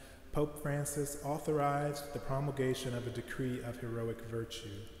 2019, Pope Francis authorized the promulgation of a decree of heroic virtue,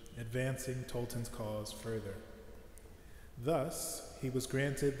 advancing Tolton's cause further. Thus, he was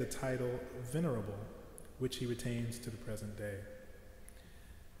granted the title Venerable, which he retains to the present day.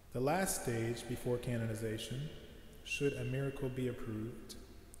 The last stage before canonization, should a miracle be approved,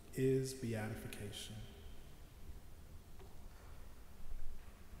 is beatification.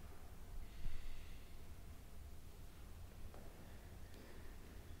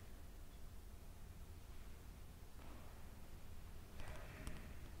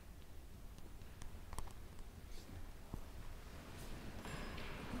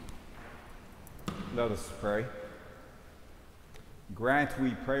 Let us pray. Grant,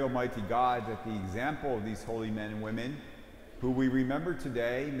 we pray, Almighty God, that the example of these holy men and women, who we remember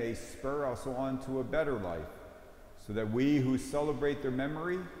today, may spur us on to a better life, so that we who celebrate their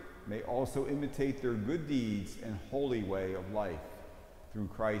memory may also imitate their good deeds and holy way of life. Through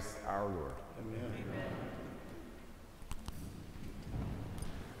Christ our Lord. Amen. Amen.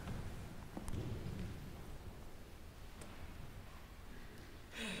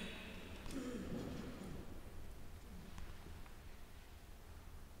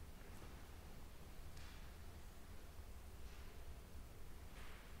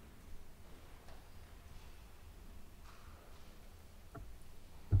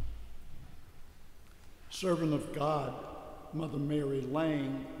 Servant of God, Mother Mary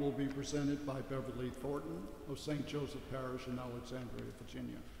Lange, will be presented by Beverly Thornton of St. Joseph Parish in Alexandria,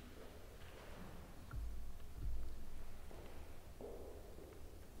 Virginia.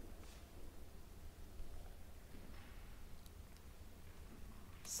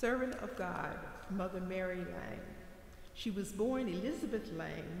 Servant of God, Mother Mary Lange. She was born Elizabeth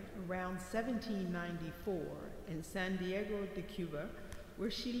Lange around 1794 in San Diego de Cuba, where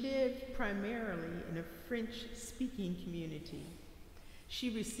she lived primarily in a French-speaking community.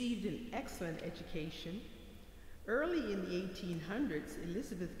 She received an excellent education. Early in the 1800s,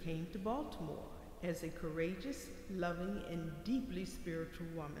 Elizabeth came to Baltimore as a courageous, loving, and deeply spiritual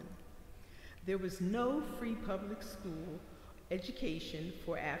woman. There was no free public school education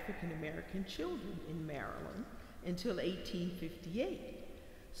for African American children in Maryland until 1858.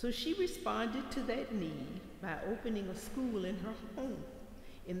 So she responded to that need by opening a school in her home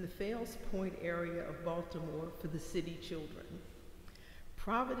in the Fells Point area of Baltimore for the city children.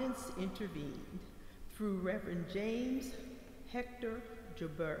 Providence intervened through Reverend James Hector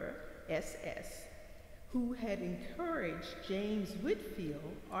Jabber, SS, who had encouraged James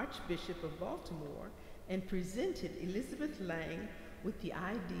Whitfield, Archbishop of Baltimore, and presented Elizabeth Lange with the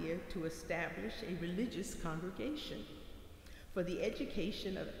idea to establish a religious congregation for the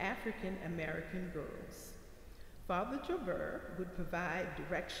education of African American girls. Father Joubert would provide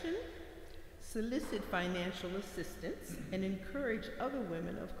direction, solicit financial assistance, and encourage other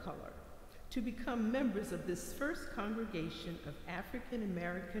women of color to become members of this first congregation of African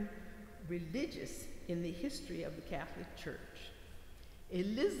American religious in the history of the Catholic Church.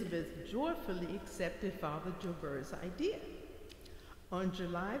 Elizabeth joyfully accepted Father Joubert's idea. On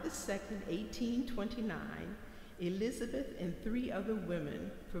July the 2nd, 1829, Elizabeth and 3 other women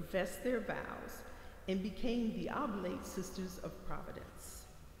professed their vows and became the Oblate Sisters of Providence.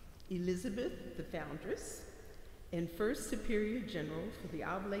 Elizabeth, the foundress and first Superior General for the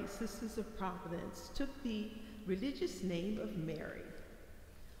Oblate Sisters of Providence, took the religious name of Mary.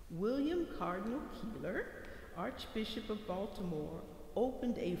 William Cardinal Keeler, Archbishop of Baltimore,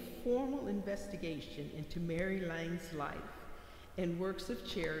 opened a formal investigation into Mary Lange's life and works of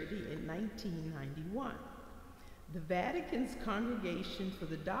charity in 1991. The Vatican's Congregation for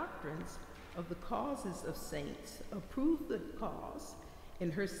the Doctrines of the Causes of Saints approved the cause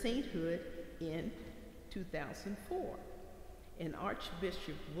in her sainthood in 2004. And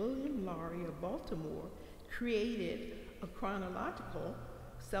Archbishop William Lowry of Baltimore created a chronological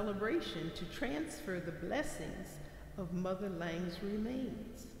celebration to transfer the blessings of Mother Lange's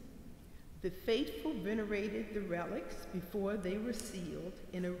remains. The faithful venerated the relics before they were sealed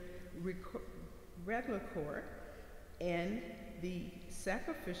in a reliquary and the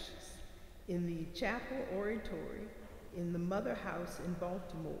sacrifices in the chapel oratory in the Mother House in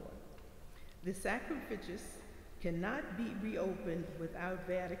Baltimore. The sacrifices cannot be reopened without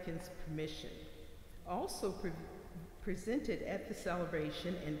Vatican's permission. Also presented at the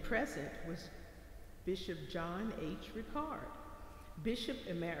celebration and present was Bishop John H. Ricard, Bishop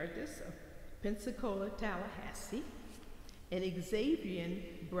Emeritus of Pensacola, Tallahassee, and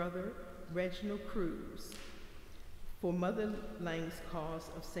Xaverian Brother Reginald Cruz for Mother Lange's cause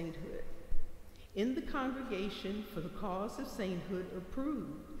of sainthood. In the Congregation for the Cause of Sainthood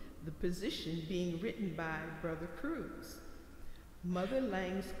approved the position being written by Brother Cruz. Mother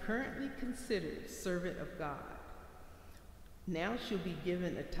Lange's currently considered servant of God. Now she'll be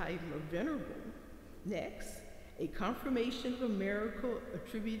given a title of venerable. Next, a confirmation of a miracle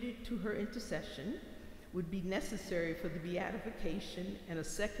attributed to her intercession would be necessary for the beatification, and a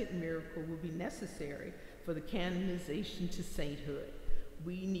second miracle will be necessary for the canonization to sainthood.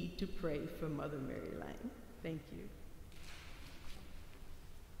 We need to pray for Mother Mary Lange. Thank you.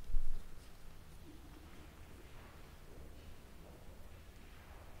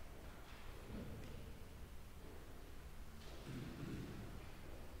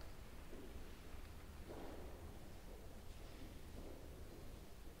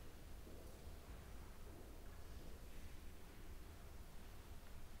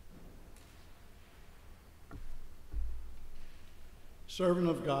 Servant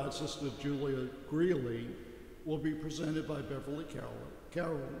of God, Sister Julia Greeley, will be presented by Beverly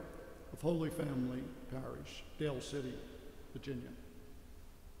Carroll of Holy Family Parish, Dale City, Virginia.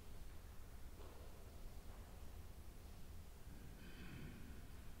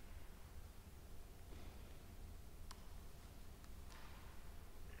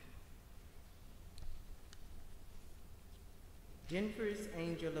 Denver's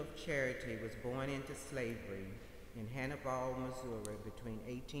Angel of Charity was born into slavery in Hannibal, Missouri between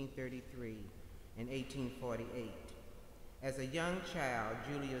 1833 and 1848. As a young child,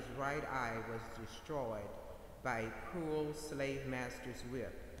 Julia's right eye was destroyed by a cruel slave master's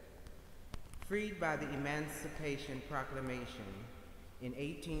whip. Freed by the Emancipation Proclamation in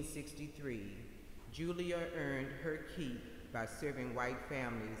 1863, Julia earned her keep by serving white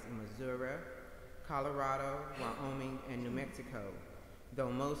families in Missouri, Colorado, Wyoming, and New Mexico,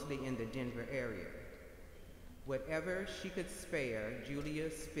 though mostly in the Denver area. Whatever she could spare,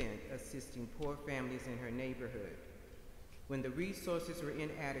 Julia spent assisting poor families in her neighborhood. When the resources were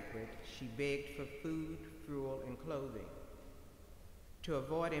inadequate, she begged for food, fuel, and clothing. To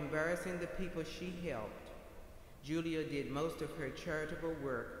avoid embarrassing the people she helped, Julia did most of her charitable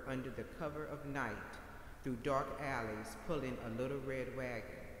work under the cover of night through dark alleys, pulling a little red wagon.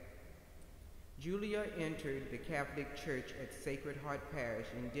 Julia entered the Catholic Church at Sacred Heart Parish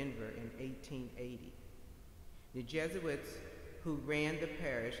in Denver in 1880. The Jesuits who ran the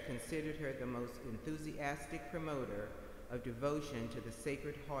parish considered her the most enthusiastic promoter of devotion to the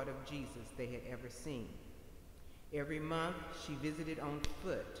Sacred Heart of Jesus they had ever seen. Every month, she visited on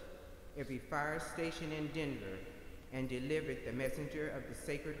foot every fire station in Denver and delivered the Messenger of the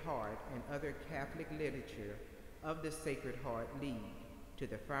Sacred Heart and other Catholic literature of the Sacred Heart League to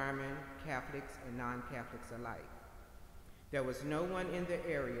the firemen, Catholics, and non-Catholics alike. There was no one in the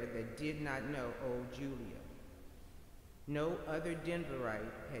area that did not know old Julia. No other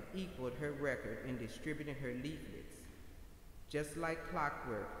Denverite had equaled her record in distributing her leaflets. Just like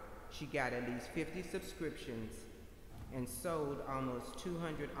clockwork, she got at least 50 subscriptions and sold almost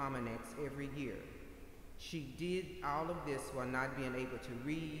 200 almanacs every year. She did all of this while not being able to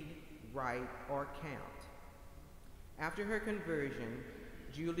read, write, or count. After her conversion,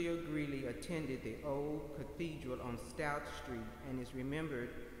 Julia Greeley attended the old cathedral on Stout Street and is remembered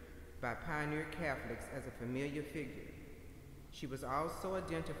by pioneer Catholics as a familiar figure. She was also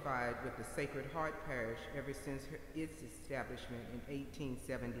identified with the Sacred Heart Parish ever since its establishment in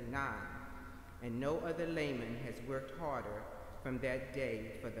 1879, and no other layman has worked harder from that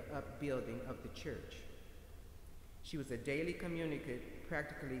day for the upbuilding of the church. She was a daily communicant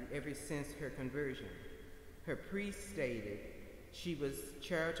practically ever since her conversion. Her priest stated she was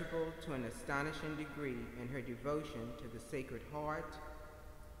charitable to an astonishing degree, and her devotion to the Sacred Heart,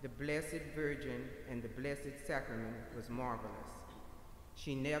 the Blessed Virgin, and the Blessed Sacrament was marvelous.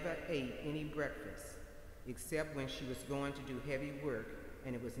 She never ate any breakfast, except when she was going to do heavy work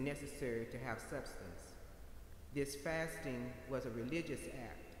and it was necessary to have substance. This fasting was a religious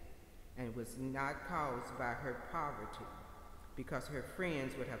act and was not caused by her poverty, because her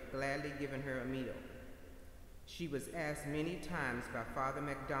friends would have gladly given her a meal. She was asked many times by Father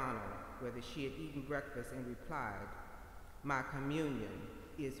MacDonald whether she had eaten breakfast and replied, "My communion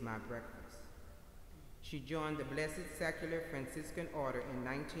is my breakfast." She joined the Blessed Secular Franciscan Order in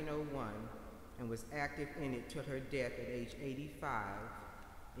 1901 and was active in it till her death at age 85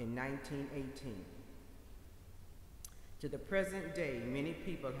 in 1918. To the present day, many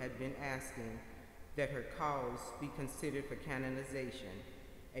people have been asking that her cause be considered for canonization,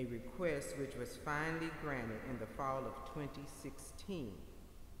 a request which was finally granted in the fall of 2016.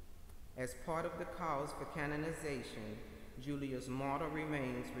 As part of the cause for canonization, Julia's mortal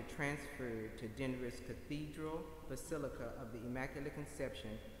remains were transferred to Denver's Cathedral Basilica of the Immaculate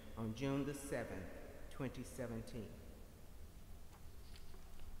Conception on June the 7th, 2017.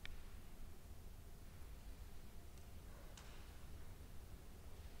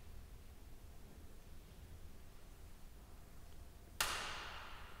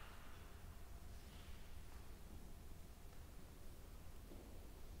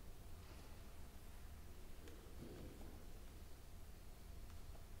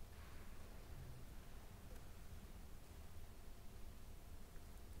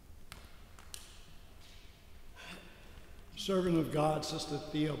 Servant of God, Sister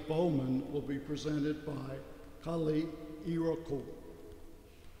Thea Bowman, will be presented by Kali Iroko.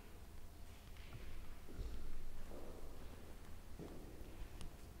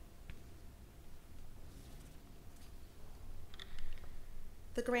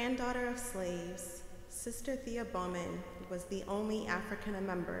 The granddaughter of slaves, Sister Thea Bowman was the only African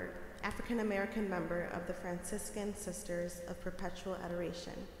American member of the Franciscan Sisters of Perpetual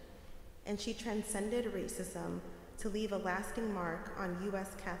Adoration, and she transcended racism to leave a lasting mark on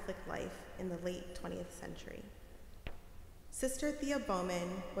U.S. Catholic life in the late 20th century. Sister Thea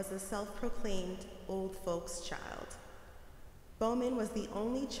Bowman was a self-proclaimed old folks child. Bowman was the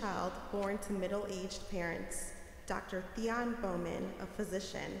only child born to middle-aged parents, Dr. Theon Bowman, a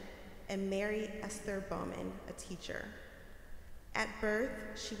physician, and Mary Esther Bowman, a teacher. At birth,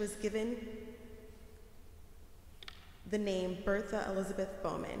 she was given the name Bertha Elizabeth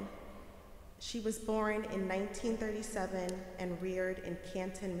Bowman. She was born in 1937 and reared in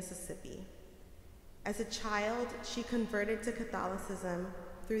Canton, Mississippi. As a child, she converted to Catholicism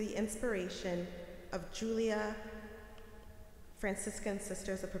through the inspiration of Julia, Franciscan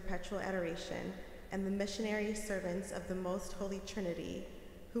Sisters of Perpetual Adoration, and the missionary servants of the Most Holy Trinity,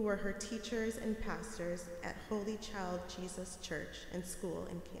 who were her teachers and pastors at Holy Child Jesus Church and School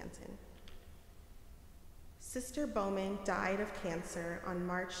in Canton. Sister Bowman died of cancer on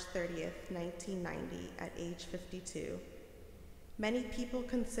March 30th, 1990, at age 52. Many people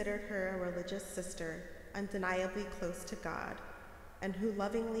considered her a religious sister, undeniably close to God, and who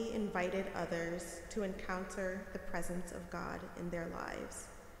lovingly invited others to encounter the presence of God in their lives.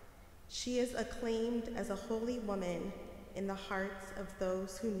 She is acclaimed as a holy woman in the hearts of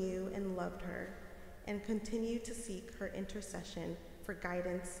those who knew and loved her, and continue to seek her intercession for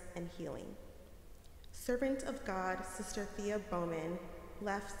guidance and healing. Servant of God, Sister Thea Bowman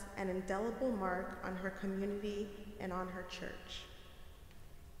left an indelible mark on her community and on her church.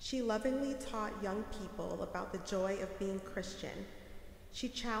 She lovingly taught young people about the joy of being Christian. She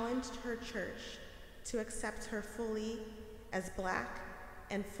challenged her church to accept her fully as Black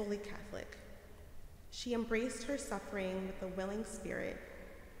and fully Catholic. She embraced her suffering with a willing spirit,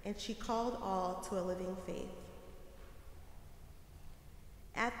 and she called all to a living faith.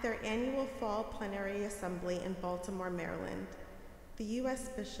 At their annual fall plenary assembly in Baltimore, Maryland, the U.S.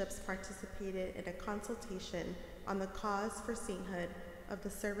 bishops participated in a consultation on the cause for sainthood of the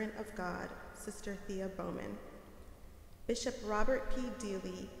servant of God, Sister Thea Bowman. Bishop Robert P.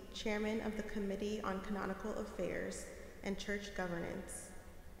 Delille, chairman of the Committee on Canonical Affairs and Church Governance,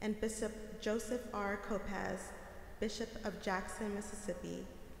 and Bishop Joseph R. Kopaz, Bishop of Jackson, Mississippi,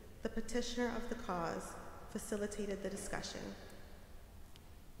 the petitioner of the cause, facilitated the discussion.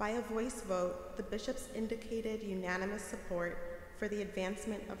 By a voice vote, the bishops indicated unanimous support for the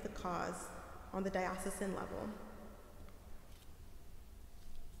advancement of the cause on the diocesan level.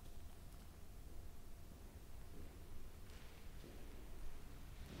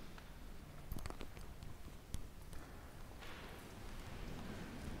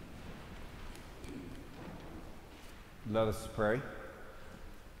 Let us pray.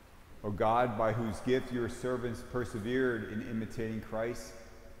 O God, by whose gift your servants persevered in imitating Christ,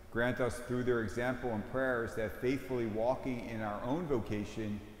 grant us through their example and prayers that faithfully walking in our own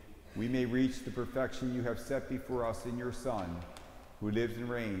vocation, we may reach the perfection you have set before us in your Son, who lives and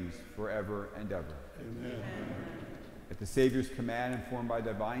reigns forever and ever. Amen. At the Savior's command, informed by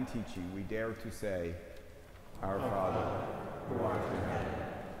divine teaching, we dare to say, Our Father, who art in heaven,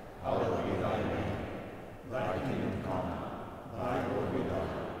 hallowed be thy name. Thy kingdom come, thy will be done,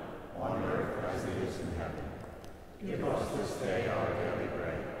 on earth as it is in heaven. Give us this day our daily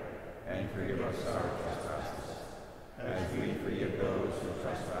bread, and forgive us our trespasses, as we forgive those who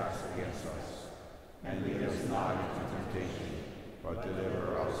trespass against us. And lead us not into temptation, but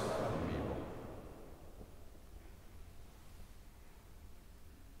deliver us from evil.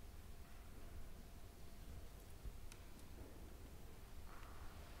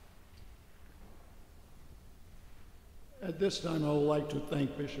 At this time, I would like to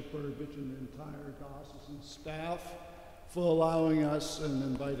thank Bishop Burbidge and the entire diocesan staff for allowing us and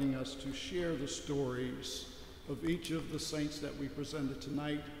inviting us to share the stories of each of the saints that we presented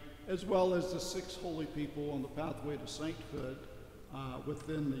tonight, as well as the 6 holy people on the pathway to sainthood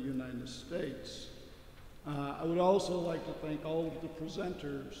within the United States. I would also like to thank all of the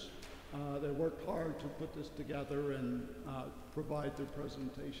presenters that worked hard to put this together and provide their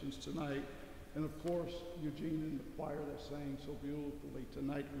presentations tonight. And of course, Eugene and the choir that sang so beautifully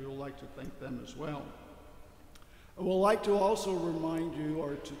tonight, we would like to thank them as well. I would like to also remind you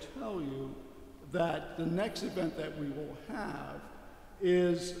or to tell you that the next event that we will have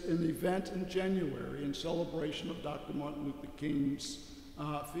is an event in January in celebration of Dr. Martin Luther King's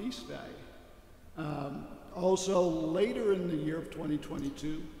feast day. Also, later in the year of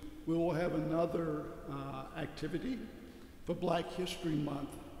 2022, we will have another activity for Black History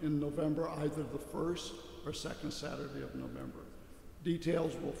Month in November, either the 1st or 2nd Saturday of November.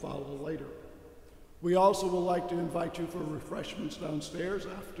 Details will follow later. We also would like to invite you for refreshments downstairs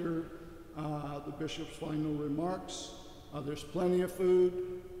after the bishop's final remarks. There's plenty of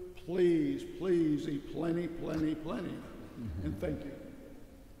food. Please, please eat plenty, plenty, plenty. And thank you.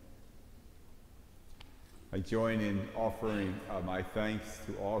 I join in offering my thanks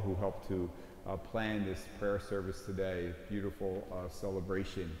to all who helped to plan this prayer service today. Beautiful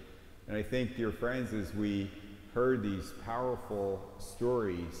celebration. And I think, dear friends, as we heard these powerful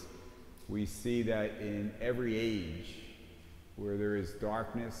stories, we see that in every age where there is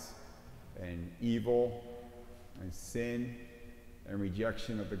darkness and evil and sin and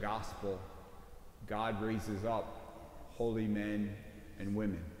rejection of the gospel, God raises up holy men and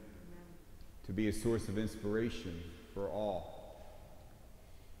women to be a source of inspiration for all.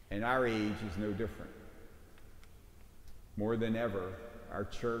 And our age is no different. More than ever, our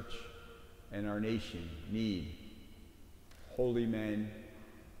church and our nation need holy men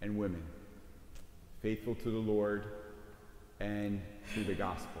and women, faithful to the Lord and to the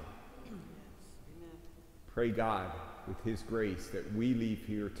gospel. Pray God, with his grace, that we leave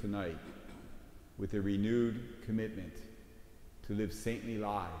here tonight with a renewed commitment to live saintly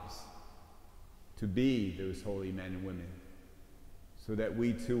lives, to be those holy men and women, so that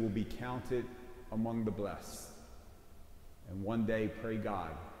we too will be counted among the blessed. And one day, pray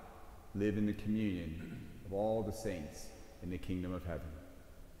God, live in the communion of all the saints in the kingdom of heaven.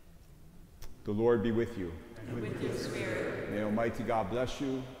 The Lord be with you. And with your spirit. May Almighty God bless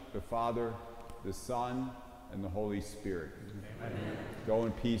you, the Father, the Son, and the Holy Spirit. Amen. Go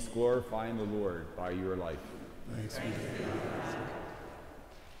in peace, glorifying the Lord by your life. Thanks be to God.